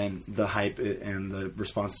done, and then the hype and the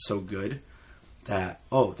response is so good that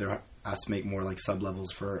asked to make more like sub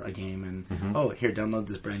levels for a game, and Mm-hmm. oh, here, download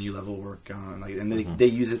this brand new level, work on like, and they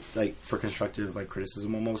use it like for constructive like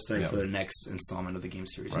criticism almost, like Yeah. for the next installment of the game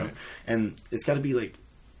series. You Right. know? And it's got to be like,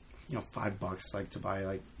 $5 like to buy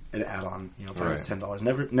like an add-on, $5 Right. to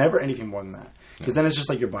 $10. Never anything more than that, because then it's just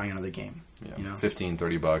like you're buying another game. Yeah, You know,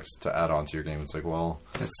 $15-$30 to add on to your game. It's like, well,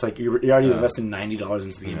 that's like you're already Yeah. investing $90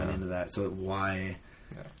 into the game at Yeah. the end of that. So why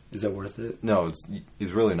Yeah. is that worth it? no,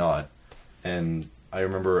 he's really not. And I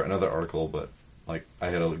remember another article, but like I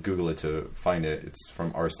had to Google it to find it. It's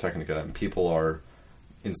from Ars Technica, and people are,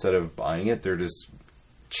 instead of buying it, they're just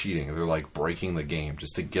cheating. They're like breaking the game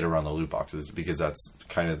just to get around the loot boxes, because that's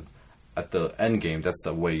kind of at the end game. That's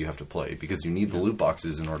the way you have to play, because you need the loot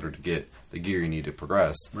boxes in order to get the gear you need to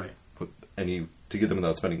progress. Right. And to get them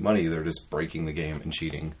without spending money, they're just breaking the game and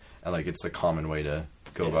cheating. And like it's a common way to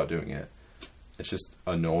go about doing it. It's just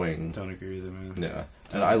annoying. Don't agree with it, man. Yeah.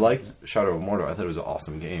 And I liked Shadow of Mordor. I thought it was an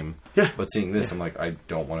awesome game. Yeah. But seeing this, I'm like, I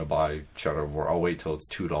don't want to buy Shadow of War. I'll wait till it's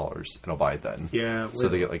 $2 and I'll buy it then. Yeah. So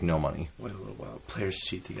they get like no money. Wait a little while. Players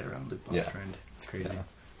cheat to get around the box Yeah. grind. It's crazy. Yeah.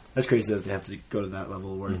 That's crazy that they have to go to that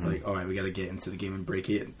level where it's Mhm. like, all right, we got to get into the game and break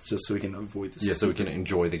it just so we can avoid this. Yeah, so we can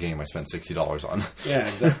enjoy the game I spent $60 on. Yeah,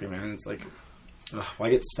 exactly, man. It's like, why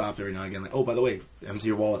get stopped every now and again? Like, oh, by the way, empty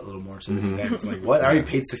your wallet a little more. So it's like, what? I already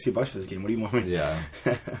paid $60 for this game. What do you want me to do? Yeah.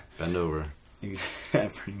 Bend over. Yeah,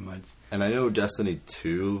 pretty much. And I know Destiny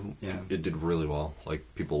 2, Yeah. it did really well. Like,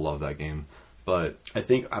 people love that game. But I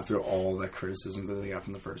think after all that criticism that they got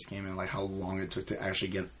from the first game and like how long it took to actually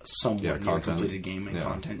get somewhat near a content. completed game and Yeah.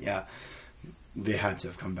 content, they had to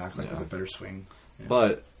have come back like Yeah. with a better swing. Yeah.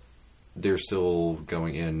 But they're still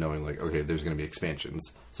going in knowing, like, okay, there's going to be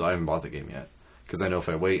expansions. So I haven't bought the game yet. Because I know if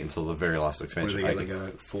I wait until the very last Or expansion, they get I like can,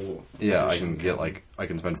 a full I edition. can get, like, I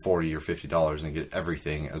can spend $40 or $50 and get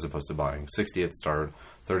everything, as opposed to buying $60 at the start,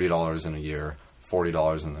 $30 in a year,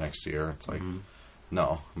 $40 in the next year. It's like,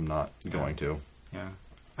 no, I'm not going to. Yeah,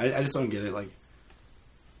 I just don't get it. Like,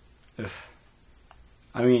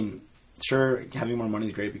 I mean, sure, having more money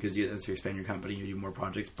is great because you to expand your company, you do more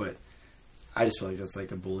projects. But I just feel like that's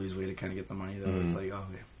like a bully's way to kind of get the money. Though it's like, oh,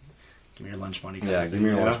 give me your lunch money. kind Yeah, of give thing, me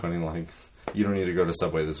your you lunch know? money. Like, you don't need to go to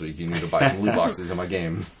Subway this week. You need to buy some loot boxes in my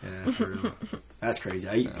game. Yeah, for real. That's crazy.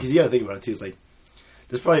 Because you got to think about it too. It's like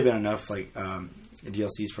there's probably been enough like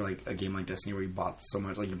DLCs for like a game like Destiny where you bought so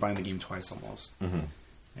much, like you're buying the game twice almost,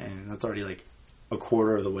 and that's already like a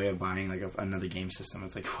quarter of the way of buying like another game system.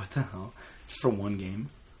 It's like, what the hell, just for one game?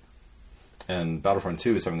 And Battlefront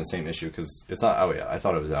 2 is having the same issue because it's not out yet. I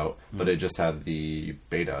thought it was out, but it just had the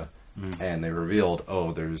beta, and they revealed,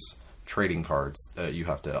 there's trading cards that you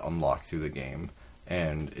have to unlock through the game.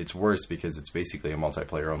 And it's worse because it's basically a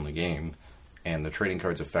multiplayer-only game, and the trading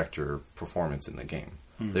cards affect your performance in the game.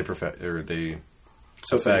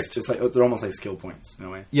 So it's like they're almost like skill points in a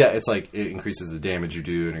way. Yeah, it's like it increases the damage you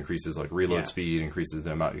do, it increases like reload Yeah. speed, increases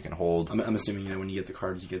the amount you can hold. I'm assuming when you get the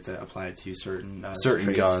cards, you get to apply it to certain traits.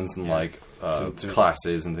 Guns and Yeah.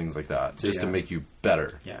 classes and things like that, just to yeah. make you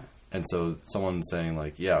better. Yeah, And so someone's saying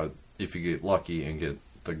like, yeah, if you get lucky and get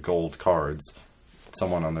the gold cards,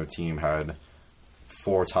 someone on their team had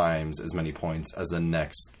 4 times as many points as the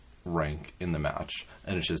next rank in the match,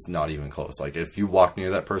 and it's just not even close. Like if you walk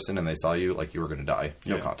near that person and they saw you, like you were going to die.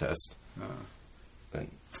 No Yeah. contest. But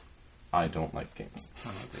I don't like games. I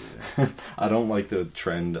don't know what they do. I don't like the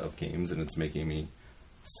trend of games, and it's making me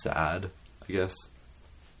sad, I guess.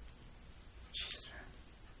 Jeez,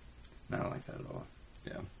 man. I don't like that at all.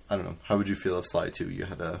 Yeah. I don't know. How would you feel if Sly 2 you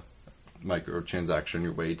had a microtransaction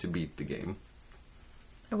your way to beat the game?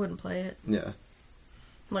 I wouldn't play it. Yeah.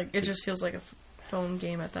 Like, it just feels like a phone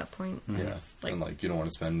game at that point. Yeah. Like- And like you don't want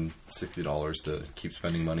to spend $60 to keep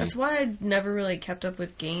spending money. That's why I never really kept up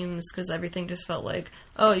with games, because everything just felt like,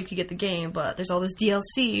 oh, you could get the game, but there's all this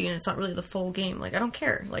DLC, and it's not really the full game. Like, I don't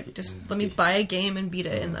care. Like, just let me buy a game and beat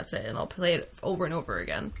it, and that's it, and I'll play it over and over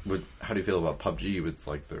again. How do you feel about PUBG with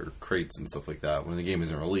like their crates and stuff like that when the game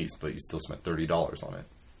isn't released, but you still spent $30 on it?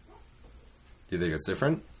 Do you think it's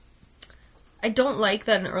different? I don't like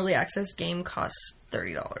that an early access game costs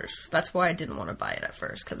 $30. That's why I didn't want to buy it at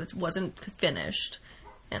first, because it wasn't finished.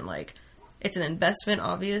 And, like, it's an investment,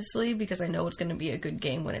 obviously, because I know it's going to be a good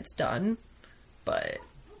game when it's done. But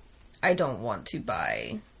I don't want to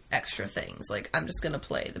buy extra things. Like, I'm just going to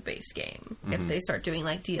play the base game. If they start doing,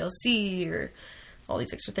 like, DLC or all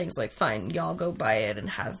these extra things, like, fine, y'all go buy it and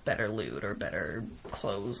have better loot or better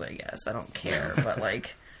clothes, I guess. I don't care. But,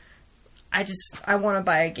 like, I want to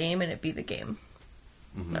buy a game and it be the game.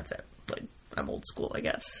 That's it. Like, I'm old school, I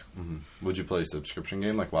guess. Would you play a subscription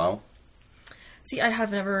game like WoW? See, I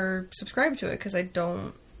have never subscribed to it because I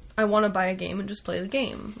want to buy a game and just play the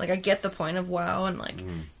game. Like, I get the point of WoW, and like,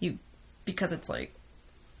 you because it's like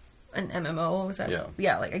an MMO. Is that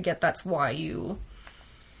Yeah. Like I get that's why you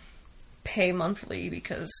pay monthly,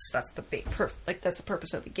 because that's the that's the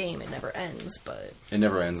purpose of the game. It never ends, but it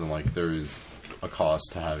never ends, and like there's a cost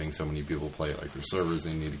to having so many people play it. Like there's servers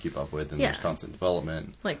they need to keep up with, and there's constant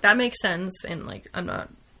development. Like that makes sense, and like I'm not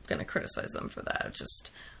gonna criticize them for that. It's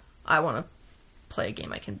just I want to play a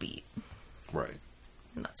game I can beat, Right.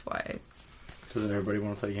 and that's why. Doesn't everybody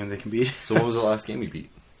want to play a game they can beat? So what was the last game you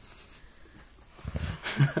beat?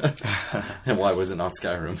 And why was it not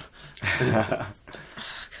Skyrim?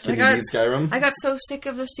 Can you beat Skyrim? I got so sick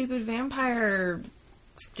of the stupid vampire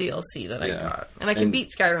DLC that I Yeah. got, and I can beat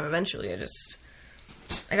Skyrim eventually.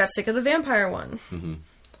 I got sick of the vampire one. Mm-hmm.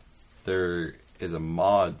 There is a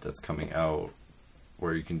mod that's coming out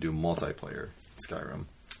where you can do multiplayer Skyrim.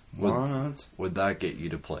 Would that get you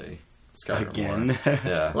to play Skyrim Again? more?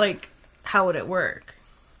 Yeah. Like, how would it work?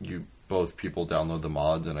 Both people download the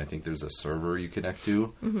mods, and I think there's a server you connect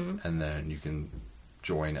to, and then you can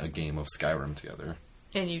join a game of Skyrim together.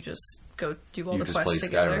 And you just go do all You the just quests play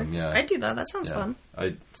together. Skyrim, yeah. I'd do that. That sounds Yeah. fun.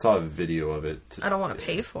 I saw a video of it. I don't want to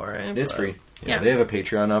pay for it. It's but- free. Yeah, Yeah. they have a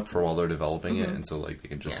Patreon up for while they're developing it, and so like they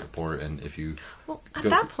can just Yeah. support. And if you Well, at Go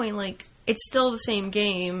that for- point, like, it's still the same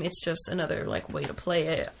game. It's just another, like, way to play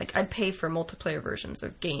it. Like, I'd pay for multiplayer versions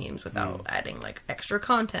of games without adding, like, extra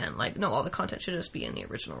content. Like, no, all the content should just be in the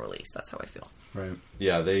original release. That's how I feel. Right.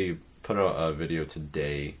 Yeah, they put out a video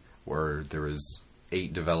today where there was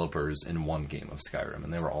 8 developers in one game of Skyrim,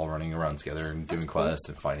 and they were all running around together and doing cool. quests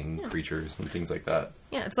and fighting creatures and things like that.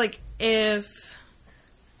 Yeah, it's like if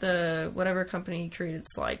the whatever company created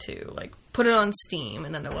Sly 2, like, put it on Steam,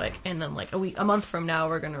 and then they're like, and then, like, a month from now,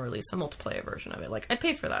 we're going to release a multiplayer version of it. Like, I'd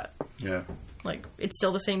pay for that. Yeah. Like, it's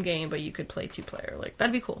still the same game, but you could play 2-player. Like,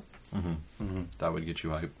 that'd be cool. That would get you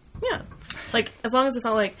hype. Yeah. Like, as long as it's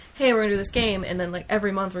not like, hey, we're going to do this game, and then, like,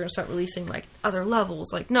 every month we're going to start releasing, like, other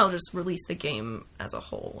levels. Like, no, just release the game as a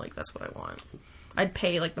whole. Like, that's what I want. I'd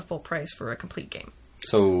pay, like, the full price for a complete game.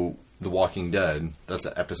 So, The Walking Dead, that's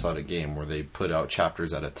an episodic game where they put out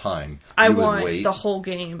chapters at a time. I You would want wait. the whole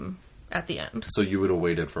game at the end. So you would have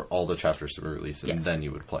waited for all the chapters to be released, and Yes. then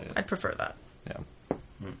you would play it. I'd prefer that. Yeah.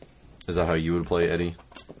 Is that how you would play, Eddie?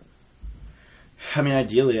 I mean,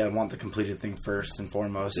 ideally, I want the completed thing first and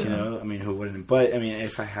foremost. You know, I mean, who wouldn't? But I mean,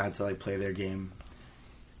 if I had to like play their game,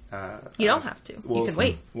 You don't have to. You can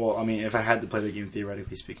wait. Well, I mean, if I had to play the game,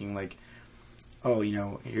 theoretically speaking, like, oh, you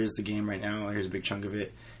know, here's the game right now. Here's a big chunk of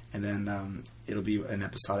it, and then it'll be an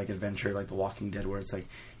episodic adventure like The Walking Dead, where it's like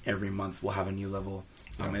every month we'll have a new level.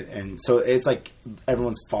 And so it's like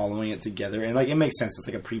everyone's following it together, and like it makes sense. It's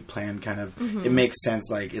like a pre-planned kind of. It makes sense.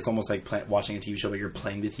 Like it's almost like watching a TV show, but you're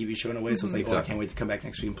playing the TV show in a way. So it's like, oh, I can't wait to come back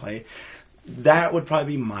next week and play. That would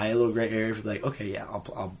probably be my little gray area for like, okay, yeah,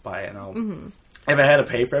 I'll buy it. And I'll. If I had to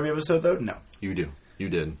pay for every episode, though, no. You do. You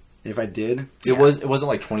did. If I did, It wasn't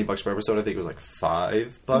like $20 per episode. I think it was like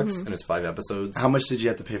 $5, and it's 5 episodes. how much did you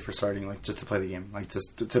have to pay for starting, like just to play the game, like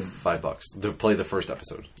just to $5 to play the first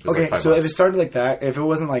episode. It was okay, like $5. so if it started like that, if it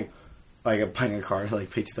wasn't like a buying a car,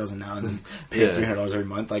 like pay $2,000 now and then pay Yeah. $300 every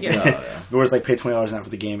month, like Yeah. or it's like pay $20 now for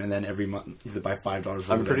the game and then every month you have to buy $5.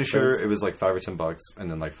 I'm pretty sure it was like $5 or $10,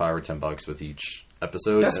 and then like $5 or $10 with each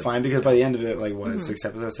episode. That's And fine because by the end of it, like what, 6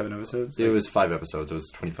 episodes, 7 episodes? It was 5 episodes. It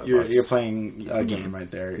was $25. You're playing a game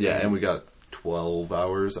right there. Yeah, and we got 12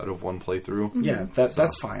 hours out of one playthrough. Yeah,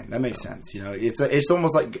 that's fine. That makes sense. You know, it's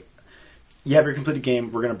almost like you have your completed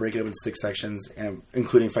game. We're gonna break it up into 6 sections, and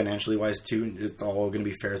including financially wise too. It's all gonna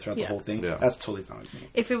be fair throughout the Yeah. whole thing. Yeah. That's totally fine with me.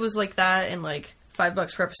 If it was like that and like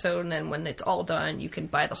 $5 per episode, and then when it's all done, you can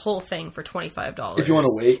buy the whole thing for $25. If you wanna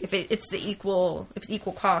wait. if it's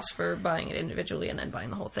equal cost for buying it individually and then buying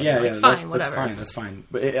the whole thing, Yeah, like, yeah, fine, whatever. That's fine.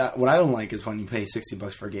 But what I don't like is when you pay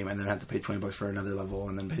 $60 for a game and then have to pay $20 for another level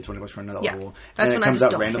and then pay $20 for another Yeah, level, that's and when it I comes just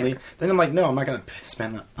out don't randomly. care. Then I'm like, no, I'm not gonna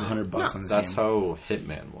spend $100 on this That's game. how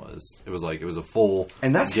Hitman was. It was like it was a full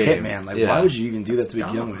And that's game. Hitman. Like, Yeah. why would you even do that to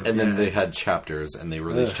begin dumb. with? And then Yeah. they had chapters, and they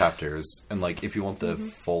released Ugh. chapters. And like, if you want the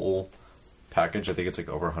full package, I think it's like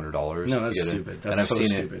over $100. No, to that's get it. stupid. That's and I've so seen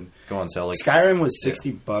stupid. it go on sale. Like Skyrim was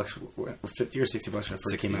 $60, or $50 or $60 when it first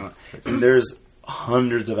 60. came out, and there's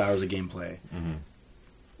hundreds of hours of gameplay.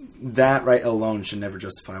 That right alone should never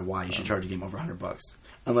justify why you should charge a game over $100,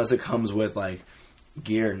 unless it comes with like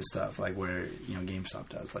gear and stuff, like where GameStop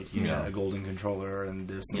does, like you Yeah. get a golden controller and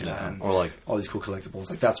this and that, and or like all these cool collectibles.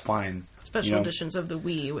 Like that's fine. Special You know? editions of the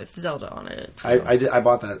Wii with Zelda on it. I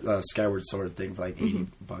bought that Skyward Sword thing for like $80,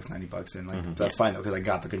 $90, and like that's fine though because I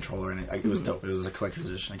got the controller and it was dope. It was a collector's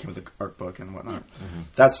edition. I came with the art book and whatnot.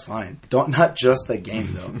 That's fine. Not just the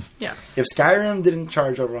game though. Yeah. If Skyrim didn't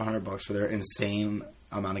charge over $100 for their insane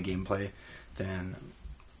amount of gameplay, then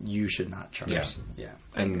you should not charge. Yeah. Yeah.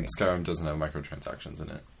 And agree. Skyrim doesn't have microtransactions in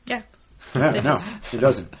it. Yeah. Yeah, no, it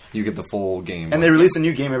doesn't. You get the full game. And they release a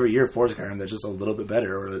new game every year for Skyrim that's just a little bit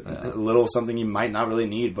better, or a little something you might not really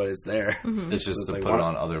need, but it's there. It's just So it's to like, put why- it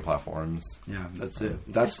on other platforms. Yeah, that's it.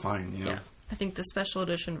 That's fine. You know. Yeah. I think the special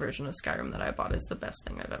edition version of Skyrim that I bought is the best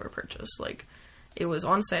thing I've ever purchased. Like, it was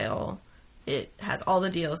on sale. It has all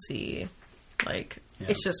the DLC. Like,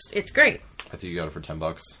 it's great. I think you got it for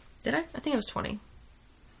 $10. Did I? I think it was 20.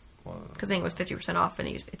 Well, Because I think it was 50% off, and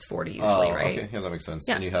it's 40 usually, oh, right? okay. Yeah, that makes sense.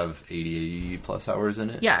 Yeah. And you have 80 plus hours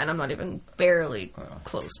in it? Yeah, and I'm not even barely Oh.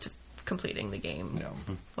 close to completing the game.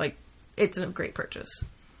 Yeah. Like, it's a great purchase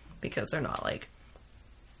because they're not like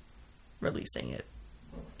releasing it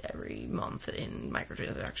every month in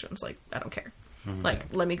microtransactions. Like, I don't care. Like,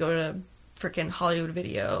 let me go to freaking Hollywood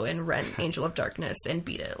Video and rent Angel of Darkness and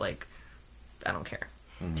beat it. Like, I don't care.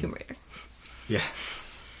 Tomb Raider. Yeah.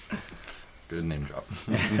 Good name drop.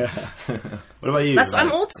 What about you?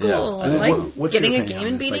 I'm old school. Yeah. I like What's your getting a opinion game on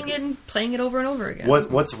and this? beating Like, it and playing it over and over again.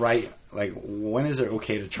 What's right? Like, when is it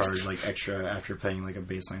okay to charge like extra after paying like a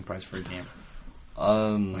baseline price for a game?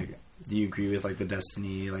 Like, do you agree with like the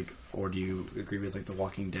Destiny, like, or do you agree with like the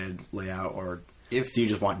Walking Dead layout, or do you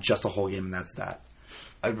just want just a whole game and that's that?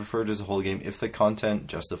 I prefer just a whole game if the content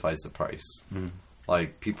justifies the price.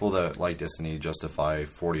 Like, people that like Destiny justify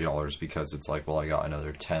 $40 because it's like, well, I got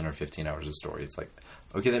another 10 or 15 hours of story. It's like,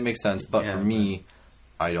 okay, that makes sense, but Yeah, for me,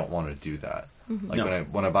 I don't want to do that. Like, No.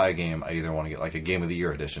 when I buy a game, I either want to get like a Game of the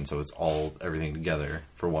Year edition, so it's everything together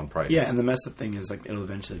for one price. Yeah, and the messed up thing is like it'll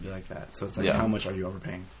eventually be like that. So it's like, Yeah. how much are you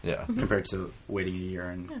overpaying yeah. compared to waiting a year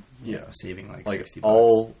and saving like Like, $60?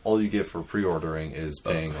 all you get for pre-ordering is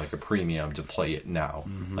paying like a premium to play it now.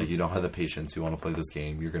 Like, you don't have the patience, you want to play this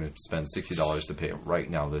game, you're going to spend $60 to pay it right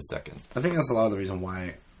now this second. I think that's a lot of the reason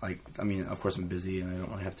why. Like, I mean, of course I'm busy and I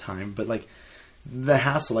don't really have time, but like the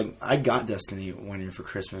hassle. Like, I got Destiny one year for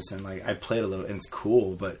Christmas and like I played a little and it's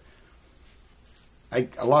cool, but I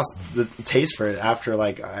lost the taste for it after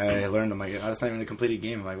like I learned. I'm like, oh, it's not even a completed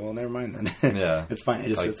game. I'm like, well, never mind then. Yeah. It's fine. It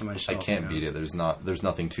just Like, sits on my shelf. I can't beat it. There's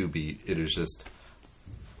nothing to beat. It is just,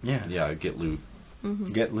 Yeah. get loot,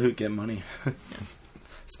 Get loot, get money.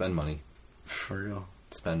 spend money, For real.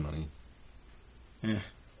 spend money. Yeah.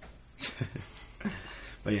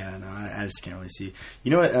 But yeah, no, I just can't really see.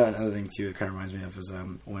 You know what? Another thing too, it kind of reminds me of is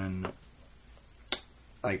when,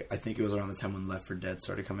 like, I think it was around the time when Left 4 Dead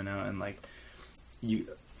started coming out, and like,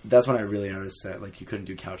 that's when I really noticed that like you couldn't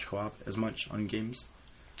do couch co-op as much on games.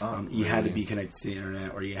 You had to be connected to the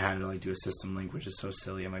internet, or you had to like do a system link, which is so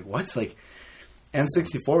silly. I'm like, what? Like,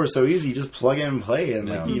 N64 was so easy. You just plug in and play, and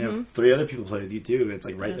like you know, 3 other people play with you too. It's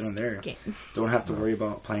like right then and there. Game. Don't have to worry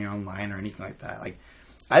about playing online or anything like that. Like,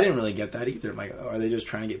 I didn't really get that either. I'm like, are they just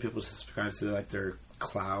trying to get people to subscribe to like their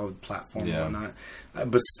cloud platform Yeah. and whatnot?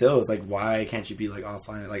 But still, it's like, why can't you be like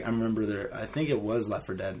offline? Like, I remember I think it was Left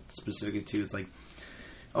 4 Dead specifically too. It's like,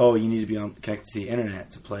 oh, you need to be connected to the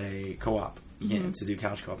internet to play co-op. You can't to do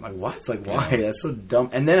couch co-op. I'm like, what? Like, why? That's so dumb.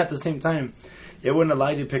 And then at the same time, it wouldn't allow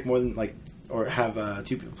you to pick more than like, or have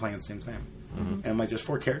 2 people playing at the same time. And I'm like, there's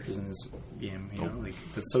 4 characters in this game. You know, like,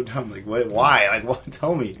 that's so dumb. Like, what? Why? Like, what?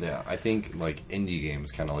 Tell me. Yeah, I think like indie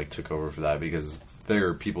games kind of like took over for that because there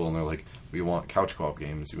are people and they're like, we want couch co-op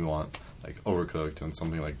games, we want like Overcooked and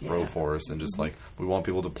something like Broforce, and just like we want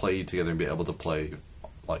people to play together and be able to play.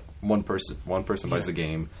 Like one person buys the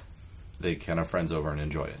game, they can have friends over and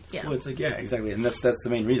enjoy it. Yeah. Well, it's like, yeah, exactly, and that's the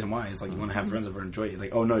main reason why. Is like, you want to have friends over and enjoy it.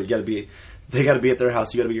 Like, oh no, they got to be at their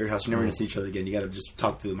house. You got to be at your house. You're never going to see each other again. You got to just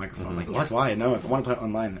talk through the microphone. Like, what? Why? No, if I want to play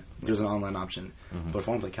online, there's an online option. But if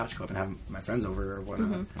I want to play couch co-op and have my friends over or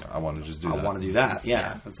whatnot, I want to just do I that. want to do that.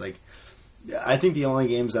 Yeah, it's like, I think the only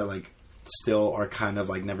games that like still are kind of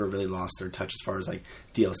like never really lost their touch as far as like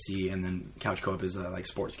DLC and then couch co-op is like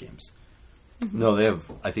sports games. No, they have.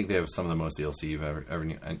 I think they have some of the most DLC you've ever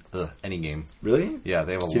any game. Really? Yeah,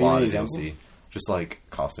 they have a Give me lot an of example. DLC. Just like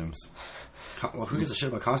costumes. Well, who gives a shit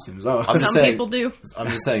about costumes? Oh, I'm just Some saying- people do. I'm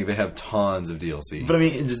just saying they have tons of DLC. but I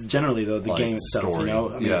mean, just generally though, the Like, game itself, story, you know,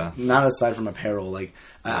 I mean, yeah. not aside from apparel. Like,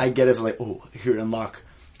 I get it. For like, oh, here unlock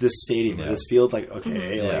this stadium, or Yeah. this field. Like,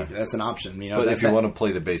 okay, Yeah. like that's an option. You know, but that- if you that- want to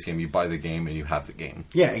play the base game, you buy the game and you have the game.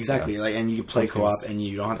 yeah, exactly. Like, and you can play Those co-op, games- and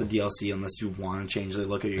you don't have the DLC unless you want to change the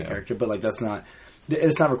look of your Yeah. character. But like, that's not.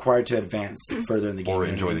 It's not required to advance further in the game. Or you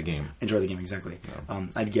know enjoy what I the mean? game. Enjoy the game, exactly.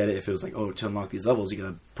 I'd get it if it was like, oh, to unlock these levels, you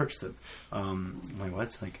gotta purchase it. I'm like,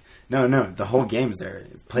 what? Like, no, the whole game's there.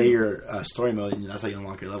 Play your story mode, and that's how you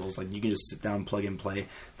unlock your levels. Like, you can just sit down, plug and play.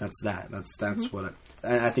 That's that. That's what.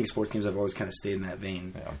 And I think sports games have always kind of stayed in that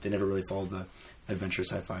vein. Yeah. They never really followed the adventure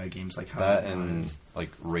sci-fi games like how That how it and is.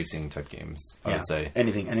 like racing type games, I Yeah. would say.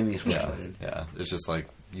 anything sports Yeah, related. yeah. It's just like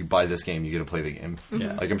you buy this game, you get to play the game.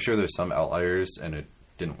 Yeah. Like, I'm sure there's some outliers, and it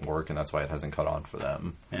didn't work, and that's why it hasn't caught on for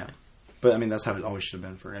them. Yeah. But, I mean, that's how it always should have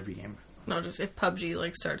been for every game. No, just if PUBG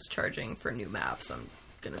like starts charging for new maps, I'm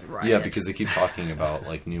gonna riot. Yeah, because they keep talking about,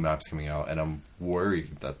 like, new maps coming out, and I'm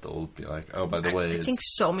worried that they'll be like, oh, by the way, I it's think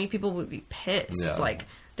so many people would be pissed. Yeah. Like,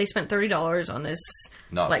 they spent $30 on this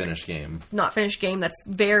not like, finished game. not finished game that's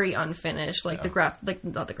very unfinished. Like Yeah.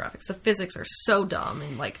 not the graphics, the physics are so dumb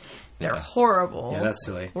and like they're Yeah. horrible. Yeah, that's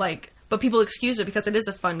silly. Like, but people excuse it because it is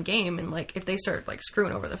a fun game, and like if they start like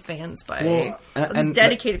screwing over the fans by Well, and-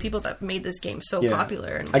 dedicated people that made this game so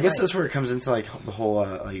popular, and I guess like, that's where it comes into like the whole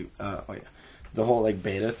the whole like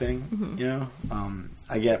beta thing. Mm-hmm. You know,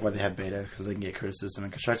 I get why they have beta because they can get criticism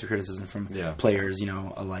and constructive criticism from Yeah. players. You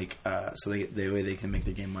know, alike, so they can make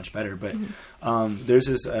their game much better. But Mm-hmm. there's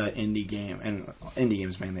this indie game, and indie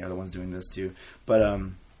games mainly are the ones doing this too. But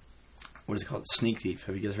what is it called? Sneak Thief.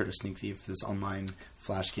 Have you guys heard of Sneak Thief? This online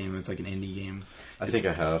flash game. It's like an indie game. I think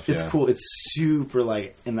I have. It's yeah. cool. It's super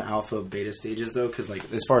like in the alpha beta stages though, because like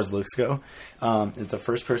as far as looks go, it's a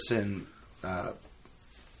first person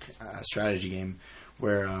strategy game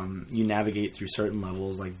where you navigate through certain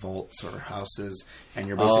levels like vaults or houses, and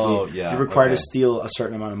you're basically yeah, you're required okay. to steal a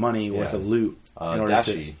certain amount of money worth Yeah. of loot in order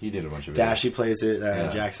Dashi, he did a bunch of to. videos. Dashi plays it. Yeah.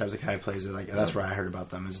 Jack Sabzakai plays it. Like that's where I heard about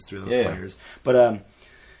them is through those Yeah. players. But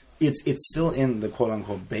it's still in the quote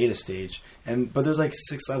unquote beta stage, but there's like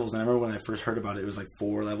 6 levels. And I remember when I first heard about it, it was like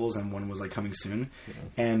 4 levels, and one was like coming soon.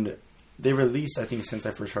 And they released, I think, since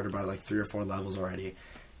I first heard about it, like 3 or 4 levels already.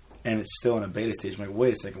 And it's still in a beta stage. I'm like,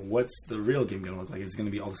 wait a second, what's the real game going to look like? It's going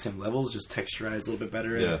to be all the same levels, just texturized a little bit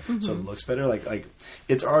better, Yeah. so it looks better. Like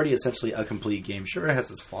it's already essentially a complete game. Sure, it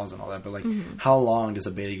has its flaws and all that, but like, how long does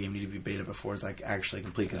a beta game need to be beta before it's like actually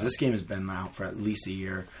complete? Because this game has been out for at least a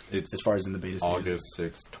year, It's as far as in the beta stage. August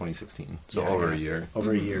 6th, 2016. So Yeah, over yeah. a year.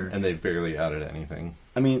 Over a year. And they've barely added anything.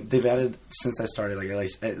 I mean, they've added since I started like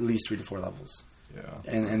at least 3 to 4 levels. Yeah.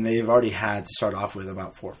 And they've already had to start off with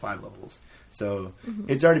about 4 or 5 levels. So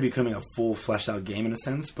it's already becoming a full fleshed out game in a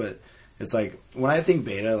sense. But it's like when I think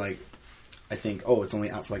beta, like I think it's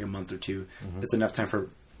only out for like a month or 2. It's enough time for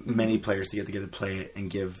many players to get together, play it, and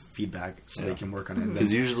give feedback so they can work on it. And Because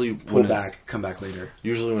then usually pull when back, come back later.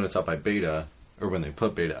 Usually when it's out by beta, or when they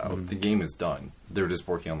put beta out, the game is done. They're just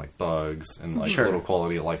working on like bugs and like Sure. little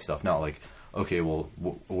quality of life stuff. Not like, okay, well,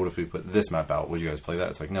 what if we put this map out? Would you guys play that?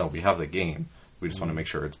 It's like, no, we have the game. We just want to make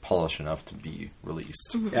sure it's polished enough to be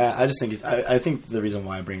released. Yeah, I just think I think the reason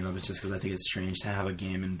why I bring it up is just because I think it's strange to have a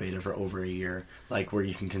game in beta for over a year, like where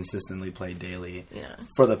you can consistently play daily Yeah.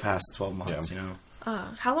 for the past 12 months. Yeah. You know,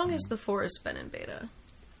 How long has the Forest been in beta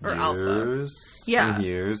or alpha? Years. Yeah.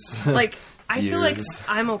 Years. Like, I feel like Years.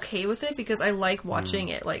 I'm okay with it because I like watching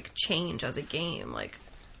it like change as a game. Like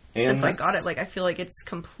And since I that's- got it, like I feel like it's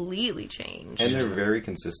completely changed. And they're very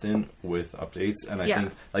consistent with updates. And I Yeah.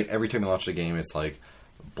 think, like, every time you launch a game, it's like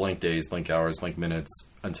blank days, blank hours, blank minutes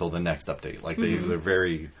until the next update. Like, they're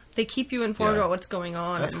very... They keep you informed Yeah. about what's going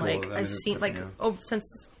on. That's and cool. like That I've is seen like different, since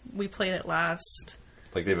we played it last.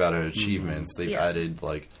 Like, they've added achievements. They've Yeah. added,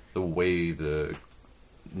 like, the way the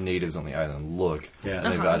natives on the island look. Yeah.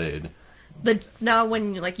 And they've added... Now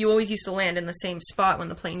when you always used to land in the same spot when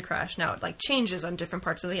the plane crashed, now it like changes on different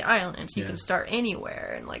parts of the island, and so you Yeah. can start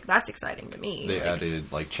anywhere, and like that's exciting to me. They like,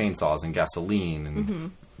 added, like, chainsaws and gasoline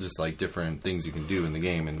and just, like, different things you can do in the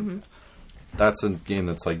game. And that's a game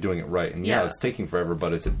that's, like, doing it right. And, yeah, Yeah. it's taking forever,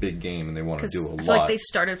 but it's a big game, and they want to 'cause do a I feel lot. like they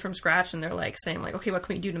started from scratch, and they're like saying like, okay, what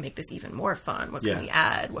can we do to make this even more fun? What can Yeah. we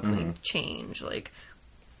add? What can we change? Like,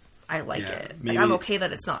 I like Yeah, it. Like, maybe- I'm okay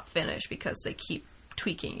that it's not finished because they keep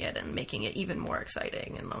tweaking it and making it even more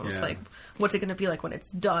exciting. And almost Yeah. like, what's it going to be like when it's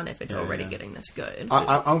done if it's Yeah, already yeah. getting this good?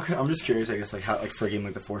 I'm just curious, I guess, like how like for a game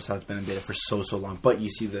like the Force how it's been in beta for so long, but you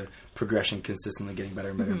see the progression consistently getting better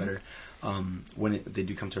and better and better. When they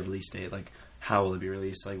do come to a release date, like how will it be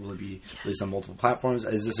released? Like, will it be released on multiple platforms?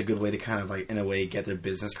 Is this a good way to kind of like, in a way, get their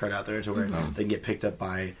business card out there to where they can get picked up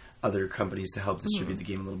by other companies to help distribute the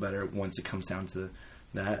game a little better once it comes down to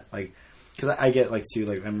that? Like, because I get like too,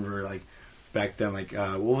 like I remember like back then, like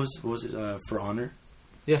what was it For Honor?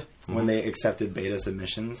 Yeah. When they accepted beta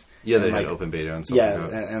submissions. Yeah, they and, had like, open beta and stuff yeah,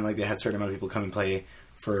 like that. and like they had a certain amount of people come and play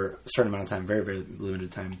for a certain amount of time, very, very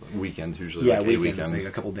limited time. Weekends usually, Yeah, like 8 weekends, weekends. like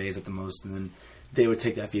a couple days at the most, and then they would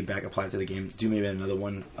take that feedback, apply it to the game, do maybe another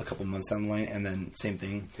one a couple months down the line, and then same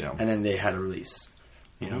thing, Yeah. and then they had a release.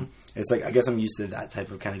 You know, it's like I guess I'm used to that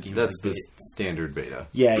type of kind of games. That's like the standard beta.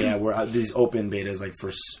 yeah, where these open betas like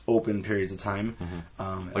for open periods of time.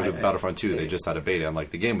 Like with Battlefront 2, they just had a beta, and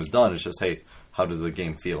like the game was done. It's just, hey, how does the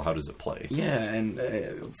game feel? How does it play? Yeah, and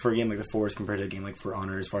for a game like The Forest compared to a game like For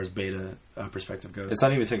Honor, as far as beta perspective goes, It's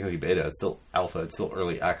not even technically beta. It's still alpha. It's still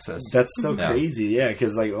early access. that's so Yeah. crazy. Yeah,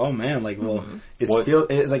 because like, oh man, like, well, it's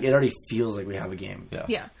like it already feels like we have a game. Yeah.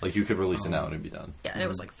 Yeah. Like you could release it now and it'd be done. Yeah, and it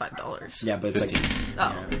was like $5. Yeah, but it's 15.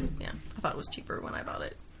 like, Oh, yeah. I thought it was cheaper when I bought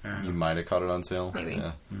it. You might have caught it on sale. Maybe.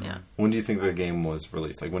 Yeah. Yeah. When do you think the game was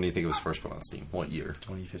released? Like when do you think it was first put on Steam? What year?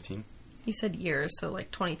 2015, You said years, so like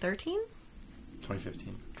 2013?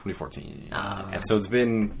 2015. 2014. Oh, okay. And so it's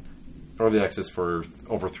been early access for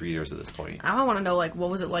over 3 years at this point. I want to know, like, what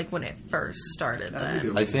was it like when it first started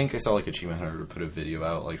then? I think I saw like Achievement Hunter put a video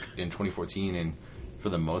out like in 2014, and for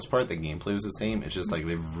the most part the gameplay was the same. It's just like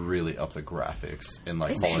they've really upped the graphics and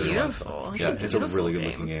like It's quality of life. beautiful. It's Yeah, a it's a beautiful really good game.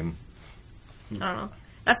 looking game. I don't know.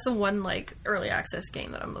 That's the one like early access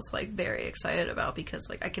game that I'm just like very excited about because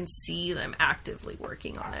like I can see them actively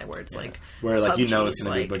working on it. Where it's like Where like you know it's PUBG's,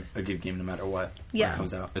 going to like, be a good game no matter what. Yeah. when it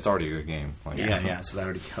comes out. It's already a good game. Like, Yeah. So that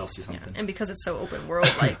already tells you something. and because it's so open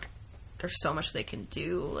world, like there's so much they can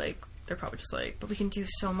do. Like they're probably just like, but we can do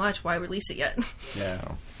so much. Why release it yet? Yeah.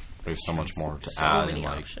 There's so much more to So add many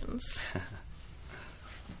and like options.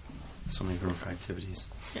 So many room for activities.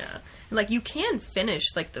 Yeah, and, like you can finish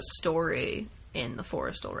like the story in The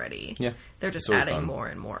Forest already. Yeah. They're just It's always adding fun. more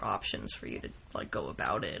and more options for you to like go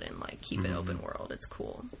about it and like keep it open world. It's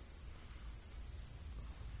cool.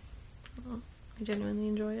 I genuinely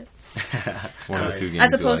enjoy it. one of the few games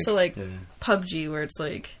As you opposed to like Yeah. PUBG, where it's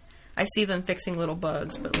like I see them fixing little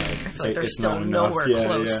bugs, but like I feel like like they're it's still not enough. nowhere Yeah,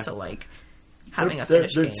 close yeah. to like having a Their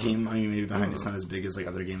finished game. team, I mean, maybe behind it's not as big as like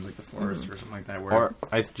other games like The Forest or something like that. Where Or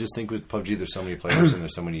I just think with PUBG, there's so many players and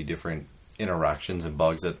there's so many different interactions and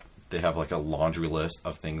bugs that they have like a laundry list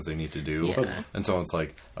of things they need to do. Yeah. And so it's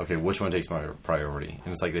like, okay, which one takes my priority?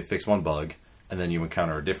 And it's like they fix one bug, and then you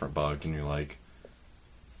encounter a different bug, and you're like,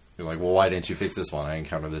 well, why didn't you fix this one? I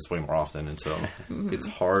encounter this way more often, and so it's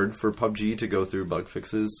hard for PUBG to go through bug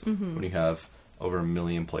fixes when you have over 1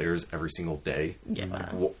 million players every single day. Yeah.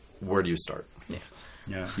 Like, where do you start?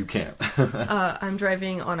 yeah, You can't. I'm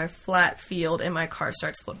driving on a flat field and my car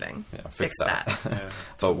starts flipping. Yeah, fix that. yeah.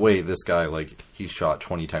 So wait, this guy like he shot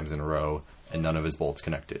 20 times in a row and none of his bolts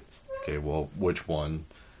connected. Okay, well, which one?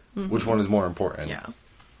 Which one is more important? Yeah.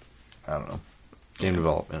 I don't know. Game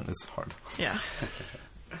development is hard. Yeah.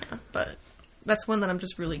 Yeah, but that's one that I'm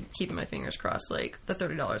just really keeping my fingers crossed. Like, the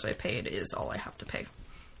 $30 I paid is all I have to pay.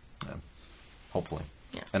 Hopefully.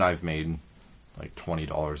 Yeah. And I've made like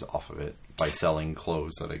 $20 off of it by selling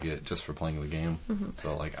clothes that I get just for playing the game.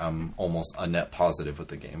 So like I'm almost a net positive with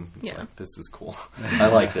the game. It's Yeah. like, this is cool. I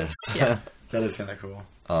like this. Yeah. That is kind of cool.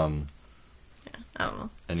 Yeah. I don't know.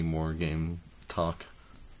 Any more game talk?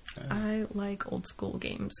 I like old school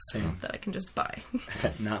games Same. that I can just buy.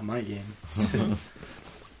 Not my game.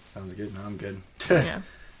 Sounds good. No, I'm good. Yeah.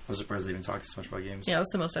 I was surprised they even talked this much about games. Yeah,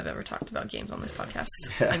 that's the most I've ever talked about games on this podcast.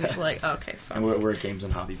 Yeah. I'm usually like, okay, And fine. we're a games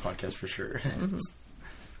and hobby podcast for sure.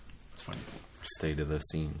 It's funny. State of the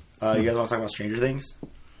scene. You guys want to talk about Stranger Things?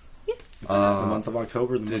 Yeah. It's the month of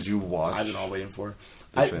October. Did you watch? I've been all waiting for.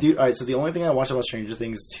 The trailer? Dude, all right. So the only thing I watched about Stranger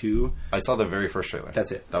Things 2, I saw the very first trailer.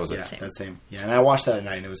 that's it. That was yeah, it. That's same. Yeah, and I watched that at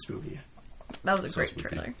night, and it was spooky. That was a So great spooky.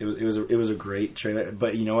 trailer. It was a great trailer.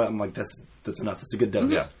 But you know what? I'm like, that's enough. That's a good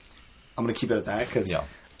dose. Yeah. I'm gonna keep it at that because Yeah.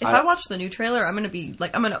 If I watch the new trailer, I'm gonna be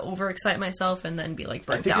like, I'm gonna overexcite myself and then be like I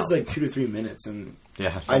burnt think out. it's like 2 to 3 minutes, and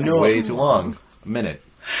Yeah. I know- way too long. A minute.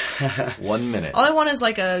 1 minute. All I want is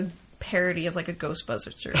like a parody of like a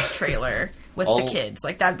Ghostbusters trailer with All- the kids.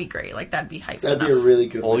 Like that'd be great. Like that'd be hype that'd enough. be a really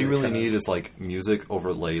good. All way you to really kind of- need is like music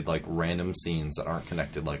overlaid, like random scenes that aren't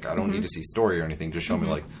connected. Like I don't need to see story or anything. Just show me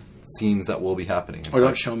like scenes that will be happening. It's or don't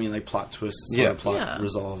like, show me like plot twists. Yeah. or plot Yeah.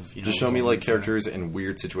 resolve. You know, just show me resolve like things. characters in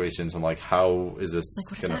weird situations and like how is this Like,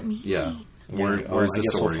 what does gonna? that mean? Yeah. Yeah, Where's I the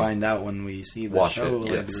guess story? we'll find out when we see the Watch show. it,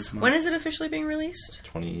 later yes. this month. When is it officially being released?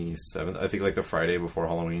 27th. I think like the Friday before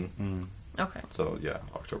Halloween. Okay. So yeah,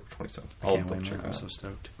 October 27th. I I'll can't double wait, check man. I'm that. so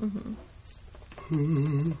stoked.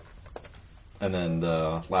 And then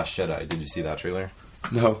the Last Jedi. Did you see that trailer?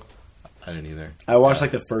 No, I didn't either. I watched Yeah.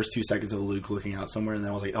 like the first 2 seconds of Luke looking out somewhere, and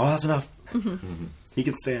then I was like, "Oh, that's enough. He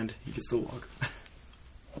can stand. He can still walk.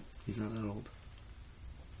 He's not that old."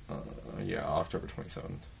 Yeah, October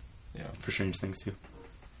 27th. Yeah. For Strange Things too.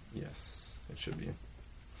 Yes, it should be.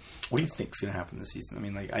 What do you think's gonna happen this season? I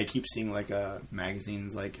mean, like I keep seeing like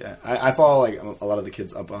magazines. Like I follow like a lot of the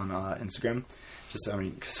kids up on Instagram. Just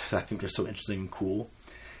because I think they're so interesting and cool.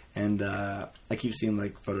 And I keep seeing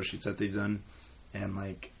like photo shoots that they've done, and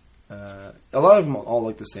like a lot of them all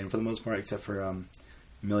look the same for the most part, except for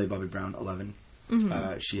Millie Bobby Brown 11.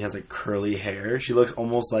 She has like curly hair. She looks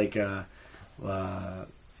almost like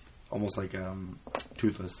almost like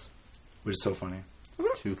toothless, which is so funny.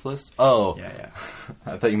 Toothless? Oh. Yeah.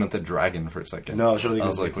 I thought you meant the dragon for a second. No, I was really I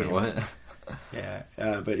was like, good. wait, what? Yeah,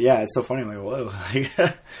 but yeah, it's so funny. I'm like, whoa,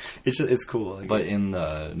 it's cool. Like, But in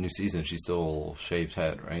the new season, she's still shaved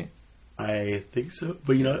head, right? I think so.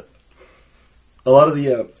 But you know, a lot of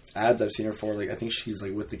the ads I've seen her for, like, I think she's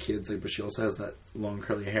like with the kids, like, but she also has that long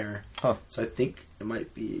curly hair. Huh. So I think it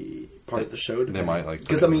might be part of the show. They might, like,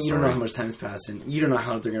 because put it I in mean, the you don't know story. how much time's passed, and you don't know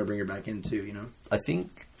how they're gonna bring her back in too. You know. I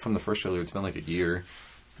think from the first trailer, it's been like a year.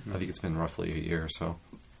 I think it's been roughly a year, so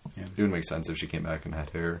Yeah. it would make sense if she came back and had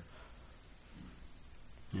hair.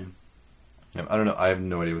 Yeah. Yeah, I don't know. I have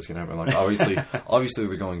no idea what's gonna happen. Like, obviously,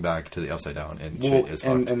 they're going back to the Upside Down, and Well, shit is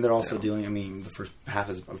fucked. and they're also Yeah. dealing. I mean, the first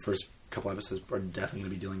couple episodes are definitely going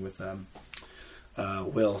to be dealing with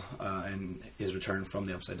Will and his return from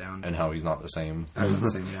the Upside Down. And how he's not the same. I was not the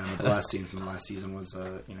same. Yeah, the last scene from the last season was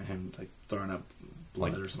him like throwing up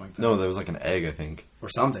blood or something like that. No, there was like an egg, I think. Or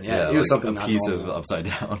something. Yeah, it was like something a not piece normal. of the Upside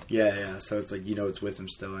Down. Yeah. So it's like, it's with him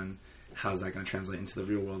still, and how's that going to translate into the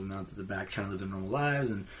real world now that they're back trying to live their normal lives?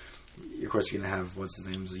 And of course, you're going to have what's his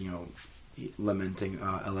name's, lamenting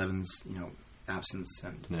Eleven's, absence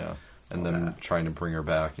and Yeah, and all them that. trying to bring her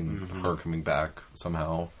back, and Mhm. her coming back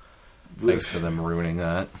somehow. Thanks to them ruining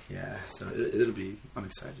that. Yeah. So it'll be. I'm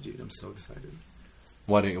excited, dude. I'm so excited.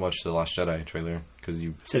 Why didn't you watch the Last Jedi trailer? Because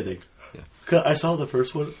you, Same thing. Yeah. 'Cause I saw the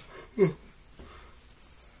first one.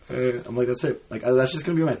 I'm like, that's it. Like, that's just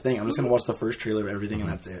gonna be my thing. I'm just gonna watch the first trailer of everything, and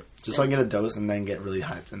that's it. Just so I can get a dose, and then get really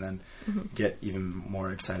hyped, and then get even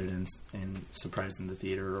more excited and surprised in the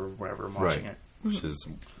theater or wherever I'm watching right? it. Which is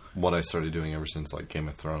what I started doing ever since like Game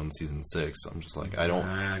of Thrones season 6. I'm just like, I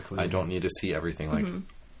don't need to see everything. Like,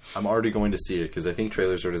 I'm already going to see it because I think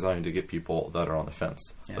trailers are designed to get people that are on the fence.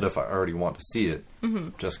 Yeah. But if I already want to see it,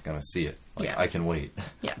 I'm just gonna see it. Like, Yeah. I can wait.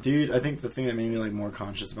 Yeah. Dude, I think the thing that made me like more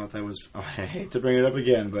conscious about that was, I hate to bring it up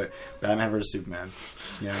again, but Batman vs Superman.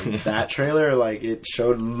 That trailer, like, it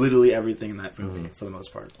showed literally everything in that movie for the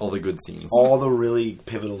most part. All the good scenes. All the really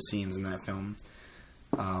pivotal scenes in that film.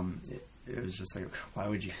 It was just like, why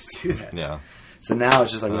would you do that? Yeah. So now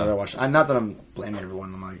it's just like whenever I watch, not that I'm blaming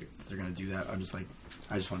everyone. I'm like, they're gonna do that. I'm just like,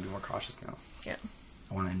 I just want to be more cautious now. Yeah.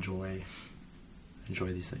 I want to enjoy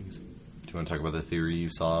these things. Do you want to talk about the theory you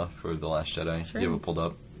saw for The Last Jedi? Sure. Do you have it pulled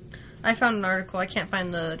up? I found an article. I can't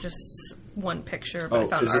find just one picture, but I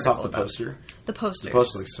found is an this article off the about poster? the posters. The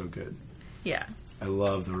poster looks so good. Yeah. I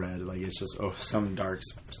love the red. Like, it's just, some dark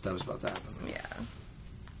stuff's about to happen. Yeah.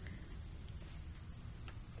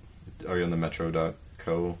 Are you on the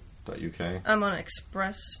metro.co.uk? I'm on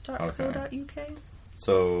express.co.uk.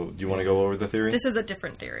 So, do you want to go over the theory? This is a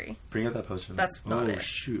different theory. Bring out that poster. That's not it.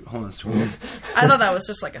 Shoot. Hold on. Scroll. I thought that was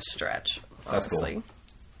just like a stretch. That's cool. Honestly.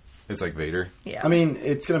 It's like Vader. Yeah. I mean,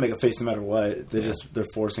 it's gonna make a face no matter what. They're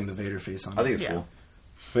forcing the Vader face on. I think it. it's Yeah. cool.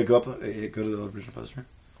 Wait, go up. Go to the original poster.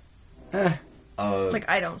 like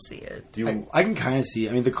I don't see it. Do you I can kind of see.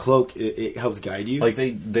 I mean, the cloak it helps guide you. like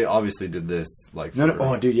they obviously did this like no, for-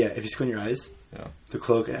 oh, dude, yeah. If you squint your eyes, yeah. the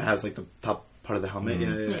cloak it has like the top part of the helmet.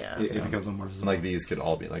 Mhm. Yeah. Yeah. It Yeah. becomes more visible. Like these could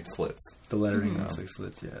all be like slits. the lettering Mhm. looks like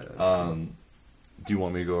slits. Yeah. That's cool. Do you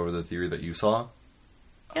want me to go over the theory that you saw?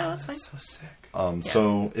 Yeah, that's fine. so sick. Yeah.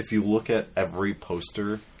 So if you look at every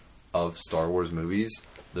poster of Star Wars movies,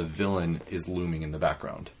 the villain is looming in the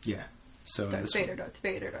background. Yeah. So Darth this Vader, Darth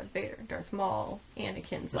Vader, Darth Vader, Darth Maul,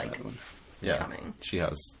 Anakin's like that one. Yeah, coming. she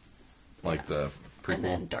has like the prequel. And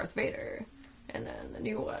then Darth Vader, and then the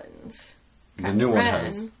new ones. The new one Ren,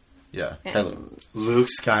 has yeah. and Kylo. Luke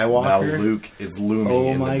Now Skywalker. Luke is looming Oh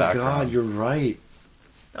in my the background. god, you're right.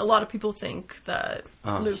 a lot of people think that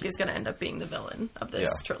Oh, Luke is going to end up being the villain of this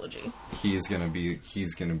Yeah. trilogy. He's gonna be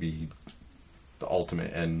the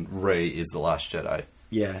ultimate, and Rey is the Last Jedi.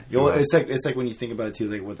 Yeah, Who has- it's like when you think about it too,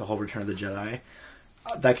 like with the whole Return of the Jedi,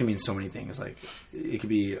 that can mean so many things. Like it could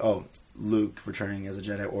be Luke returning as a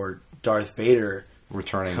Jedi, or Darth Vader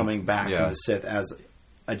Returning, coming back yeah. from the Sith as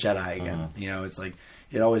a Jedi again. It's like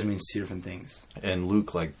it always means two different things. And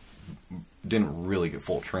Luke like didn't really get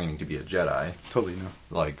full training to be a Jedi. Totally no.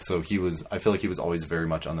 Like, so I feel like he was always very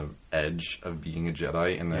much on the edge of being a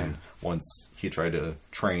Jedi, and then once he tried to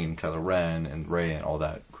train Kylo Ren and Rey and all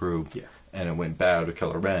that group, and it went bad with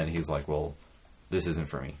Kylo Ren, he's like, well, this isn't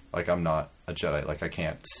for me. Like, I'm not a Jedi. Like, I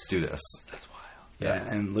can't do this. That's wild. Yeah.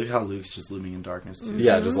 Yeah, and look how Luke's just looming in darkness too.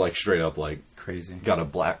 Yeah, just like straight up, like, Crazy. got a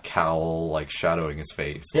black cowl, like, shadowing his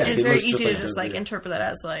face. Yeah. And he it's very looks just easy like to just Darth like Vader. interpret that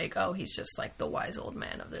as like, oh, he's just like the wise old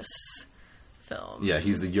man of this film. Yeah,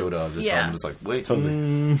 he's the Yoda of this Yeah. film. It's like, wait,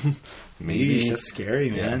 Totally. maybe. That's scary,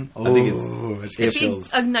 man. Yeah. I think it's It'd be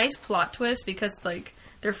chills. a nice plot twist because like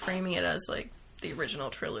they're framing it as like the original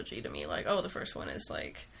trilogy to me. Like, oh, the first one is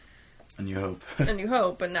like A New Hope. A New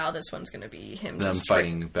Hope, but now this one's going to be him them just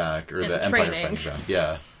fighting back, or in the the Empire training. fighting back.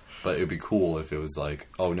 Yeah, but it'd be cool if it was like,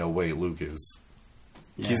 oh no, wait, Luke is.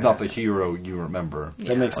 Yeah. He's not the hero you remember. Yeah.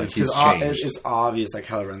 That makes Like, sense. he's 'Cause changed. it's obvious like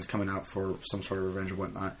Kylo Ren's coming out for some sort of revenge or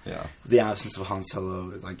whatnot. Yeah, The absence of Han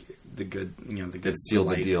Solo is like the good, the good it sealed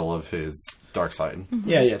the light. deal of his dark side.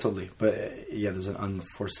 Yeah, totally. But yeah, there's an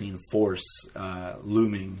unforeseen force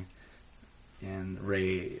looming, and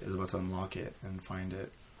Rey is about to unlock it and find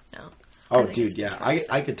it. No. Oh, I think dude, it's yeah,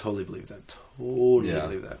 fantastic. I could totally believe that. Totally Yeah,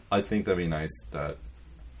 believe that. I think that'd be nice that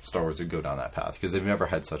Star Wars would go down that path because they've never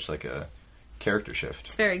had such like a character shift.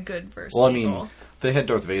 It's very good versus Well, I mean, evil. they had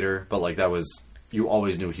Darth Vader, but like that was you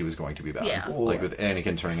always knew he was going to be bad. Yeah. Like with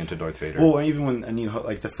Anakin turning into Darth Vader. Well, even when A New Hope,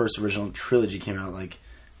 like the first original trilogy came out, like,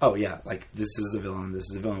 oh yeah, like this is the villain, this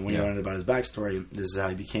is the villain. When you Yeah. learned about his backstory, this is how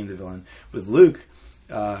he became the villain. With Luke,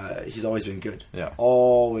 he's always been good. Yeah.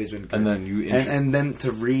 Always been good. And then you and then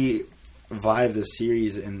to revive the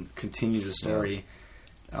series and continue the story,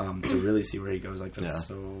 to really see where he goes, like that's Yeah.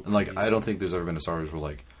 so. And like, amazing. I don't think there's ever been a Star Wars where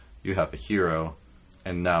like you have a hero,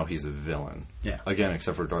 and now he's a villain. Yeah. Again,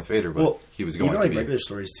 except for Darth Vader, but he was going even to like be. regular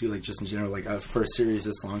stories too, like just in general, like for a series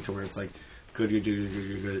this long to where it's like good,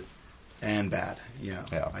 and bad. Yeah.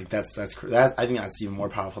 like that's I think that's even more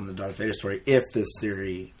powerful than the Darth Vader story if this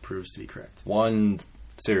theory proves to be correct. One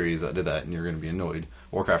series that did that, and you're going to be annoyed.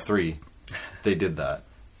 Warcraft 3, they did that.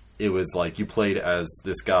 It was like you played as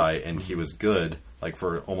this guy, and he was good, like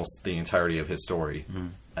for almost the entirety of his story,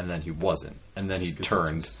 and then he wasn't, and then he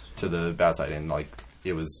turned to the bad side, and like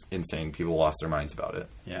it was insane. People lost their minds about it.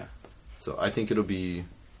 Yeah, So I think it'll be.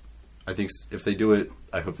 I think if they do it,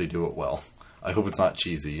 I hope they do it well. I hope it's not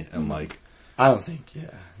cheesy and like. I don't think.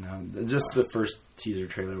 Yeah, no, just the first teaser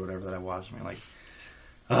trailer, or whatever that I watched. I mean, like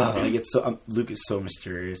it's so Luke is so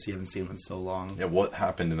mysterious. You haven't seen him in so long. Yeah, what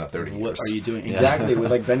happened in that 30 years? What are you doing Yeah. exactly with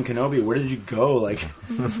like Ben Kenobi? Where did you go? Like,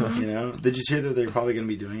 did you hear that they're probably going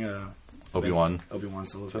to be doing a Obi-Wan. Obi-Wan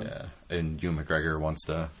solo film? Yeah, and Ewan McGregor wants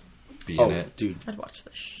to be Oh, in it. dude, I'd watch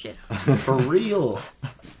the shit. for real.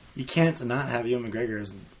 You can't not have Ewan McGregor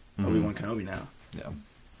as Obi-Wan Kenobi now.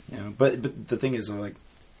 Yeah. But the thing is, like,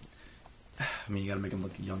 I mean, you got to make him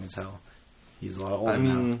look young as hell. He's a lot older I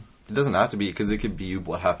mean, now. it doesn't have to be because it could be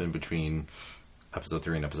what happened between episode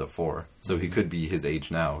 3 and episode 4. So he could be his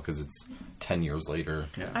age now because it's 10 years later.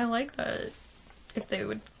 Yeah. I like that if they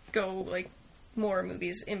would go like more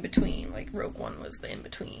movies in between. Like Rogue One was the in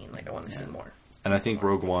between. Like I want to see more. And I think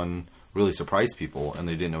Rogue One really surprised people and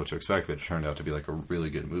they didn't know what to expect, but it turned out to be like a really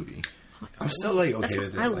good movie. I'm still like That's okay what-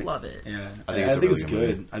 with it. I like, love it. Yeah, I think it's a really good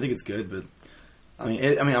good. movie. I think it's good, but I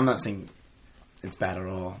mean, I'm not saying it's bad at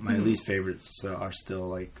all. My least favorites are still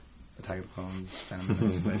like Attack of the Clones, Phantom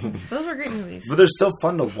Menace, but Those were great movies. they're still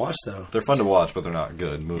fun to watch, though. They're fun to watch, but they're not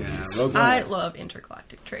good movies. Yeah, Rogue One. I love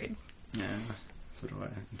Intergalactic Trade. Yeah, so do I.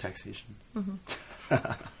 And Taxation. No,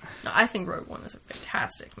 I think Rogue One is a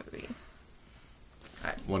fantastic movie.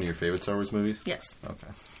 One of your favorite Star Wars movies? Yes. Okay.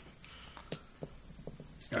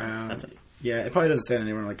 That's it. Yeah, it probably doesn't stand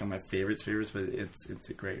anywhere like on my favorites, but it's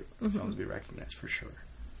a great film to be recognized for sure.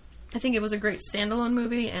 I think it was a great standalone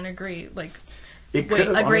movie and a great It could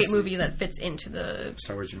have, a great honestly, movie that fits into the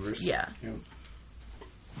Star Wars universe. Yeah. Yeah.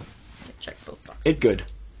 check both boxes. It good.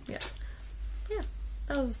 Yeah. Yeah.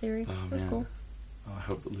 That was a theory. Oh, that was man. cool. Oh, I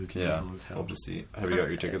hope that Luke is Yeah. evil as hell. Hope to see. Have you got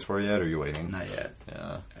your tickets for it yet, or are you waiting? Not yet.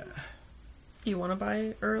 Yeah. Do you want to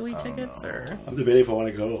buy early don't tickets know. or? I'm debating if I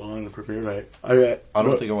want to go on the premiere night. I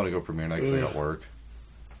don't think I want to go premiere night because I got work.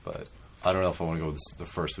 But I don't know if I want to go the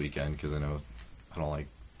first weekend because I know I don't like.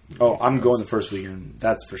 Oh, I'm going the first weekend.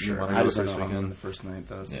 That's for sure. wanna I go just the don't know first if I'm going weekend? the first night.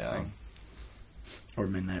 That's the Yeah. thing. Or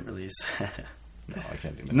midnight release. No, I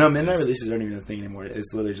can't do midnight. No, midnight releases aren't even a thing anymore.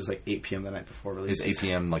 It's literally just like 8 p.m. the night before release. It's 8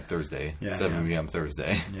 p.m. like Thursday, Yeah, 7 yeah. p.m.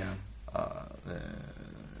 Thursday. Yeah.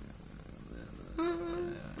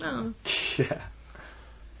 No, Yeah.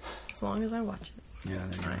 as long as I watch it, Yeah.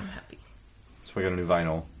 there you go. I'm happy. So I got a new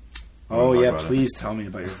vinyl. Oh, Wanna yeah. talk about it? Please tell me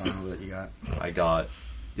about your vinyl that you got. I got.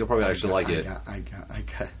 You'll probably actually like it. I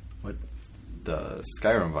got. What? The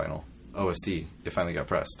Skyrim vinyl OST. It finally got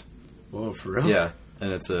pressed. Whoa, for real? Yeah,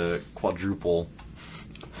 and it's a quadruple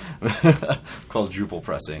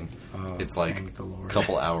pressing. Oh, it's like thank the Lord. a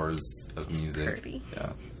couple hours of music. pretty.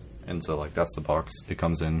 Yeah, and so like that's the box it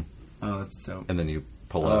comes in, Oh, that's dope. and then you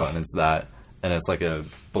pull it out, and it's that, and it's like a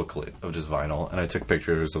booklet of just vinyl, and I took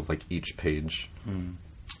pictures of like each page.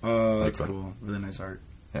 Oh, that's Like, cool. Really nice art.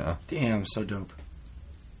 Yeah, Damn, so dope.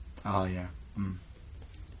 Oh, yeah.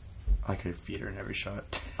 I could feed her in every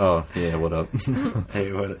shot. oh yeah, what up?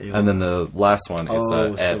 Hey, what? And then the last one, it's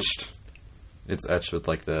Oh, so- etched. It's etched with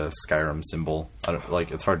like the Skyrim symbol. I don't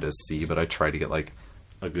like. It's hard to see, but I try to get like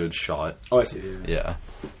a good shot. Oh, I see. Yeah.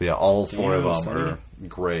 All four of Damn, them Sonny. are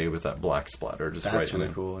gray with that black splatter. Just That's right in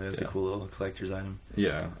really it. cool. Yeah, it's a Yeah. cool little collector's item.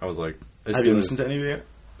 Yeah, I was like, as Have you soon as- listened to any of it?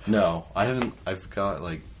 No, I haven't. I've got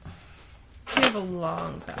like You have a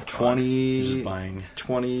long backlog. 20, You're just buying.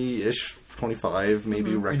 20-ish, 25 maybe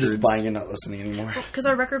You're records. just buying and not listening anymore. Because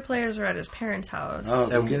our record players are at his parents' house. Oh,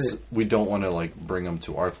 go And get it. we don't want to like bring them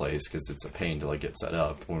to our place because it's a pain to like get set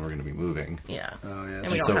up when we're going to be moving. Yeah. Oh, yeah. And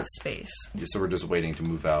we And don't so- have space. So we're just waiting to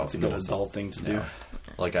move out. It's a good adult thing to do. Yeah.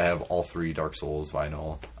 Like I have all 3 Dark Souls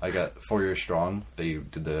vinyl. I got 4 Years Strong. They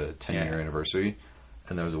did the 10-year Yeah. anniversary,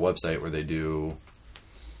 and there was a website where they do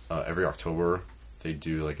every October. They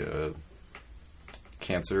do like a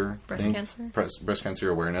cancer Breast thing. cancer? Breast cancer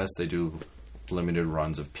awareness. They do limited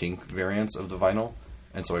runs of pink variants of the vinyl,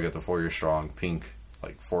 and so I got the 4 Years Strong pink,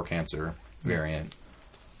 like for cancer variant.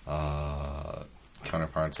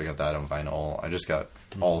 Counterparts. I got that on vinyl. I just got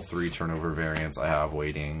all 3 turnover variants. I have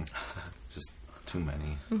waiting. Just too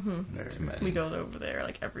many. Too many. We go over there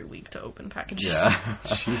like every week to open packages. Yeah.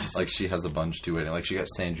 Like she has a bunch to it. And like she got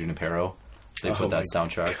San Junipero. They Oh put that my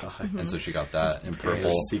soundtrack. God. And so she got that in I purple.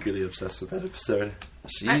 was secretly obsessed with that episode.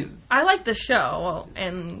 She I like the show,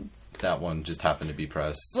 and that one just happened to be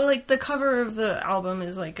pressed. well, like the cover of the album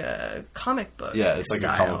is like a comic book. Yeah, it's like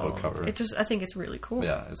a style. comic book cover. It just, I think it's really cool.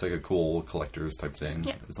 Yeah, it's like a cool collector's type thing.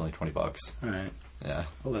 Yeah. It's only $20. All right. Yeah.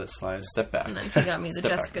 I'll let it slide. Step back. And then he got me the Step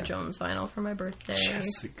back Jessica now. Jones vinyl for my birthday.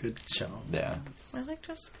 Jessica Jones. Yeah. I like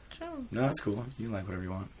Jessica Jones. No, that's cool. You can like whatever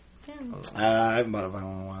you want. Yeah. I haven't bought a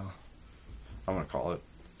vinyl in a while. I'm gonna call it.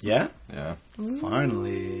 Yeah? Yeah.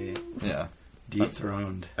 Finally. Yeah.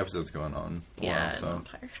 Dethroned. Episode's going on. a Yeah, while, so. I'm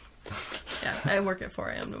tired. Yeah, I work at 4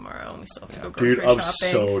 a.m. tomorrow, and we still have to go Dude, grocery I'm shopping.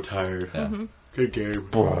 so tired. Yeah. Good game.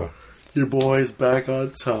 Your boy's back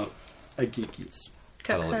on top. I geek you.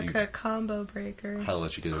 Gotta let you- Combo breaker. How to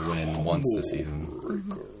let you get a win once this season.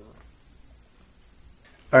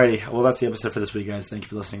 Alrighty, well that's the episode for this week, guys. Thank you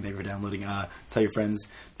for listening. Thank you for downloading. Tell your friends.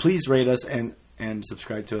 Please rate us and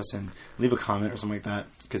subscribe to us and leave a comment or something like that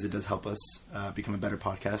because it does help us become a better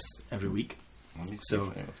podcast every week. Let me see So,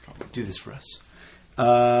 if anyone's commenting. Do this for us.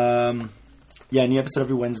 Yeah, new episode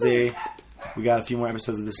every Wednesday. We got a few more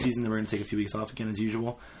episodes of the season. Then we're going to take a few weeks off again as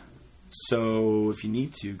usual. So if you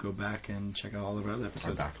need to, go back and check out all of our other Our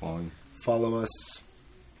episodes. backlog. Follow us.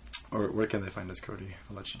 Or where can they find us, Cody?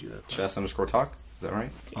 I'll let you do that. Chess_talk. Is that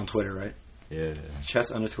right? On Twitter, right? Yeah.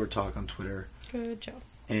 Chess_talk on Twitter. Good job.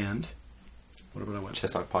 And what about our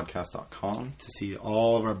website? Chesstalkpodcast.com. To see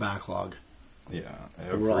all of our backlog. Yeah.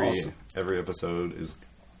 we're awesome. Every episode is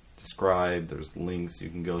described. There's links you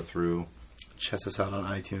can go through. Chess us out on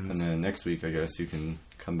iTunes. And then next week, I guess, you can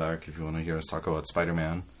come back if you want to hear us talk about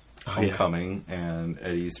Spider-Man, Oh, yeah. Homecoming, and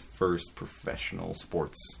Eddie's first professional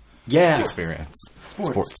sports yeah. experience.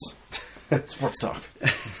 Sports. Sports talk.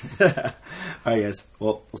 Alright, guys.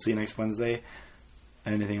 Well, we'll see you next Wednesday.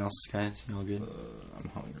 Anything else, guys? You all good? I'm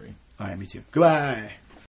hungry. Alright, me too. Goodbye.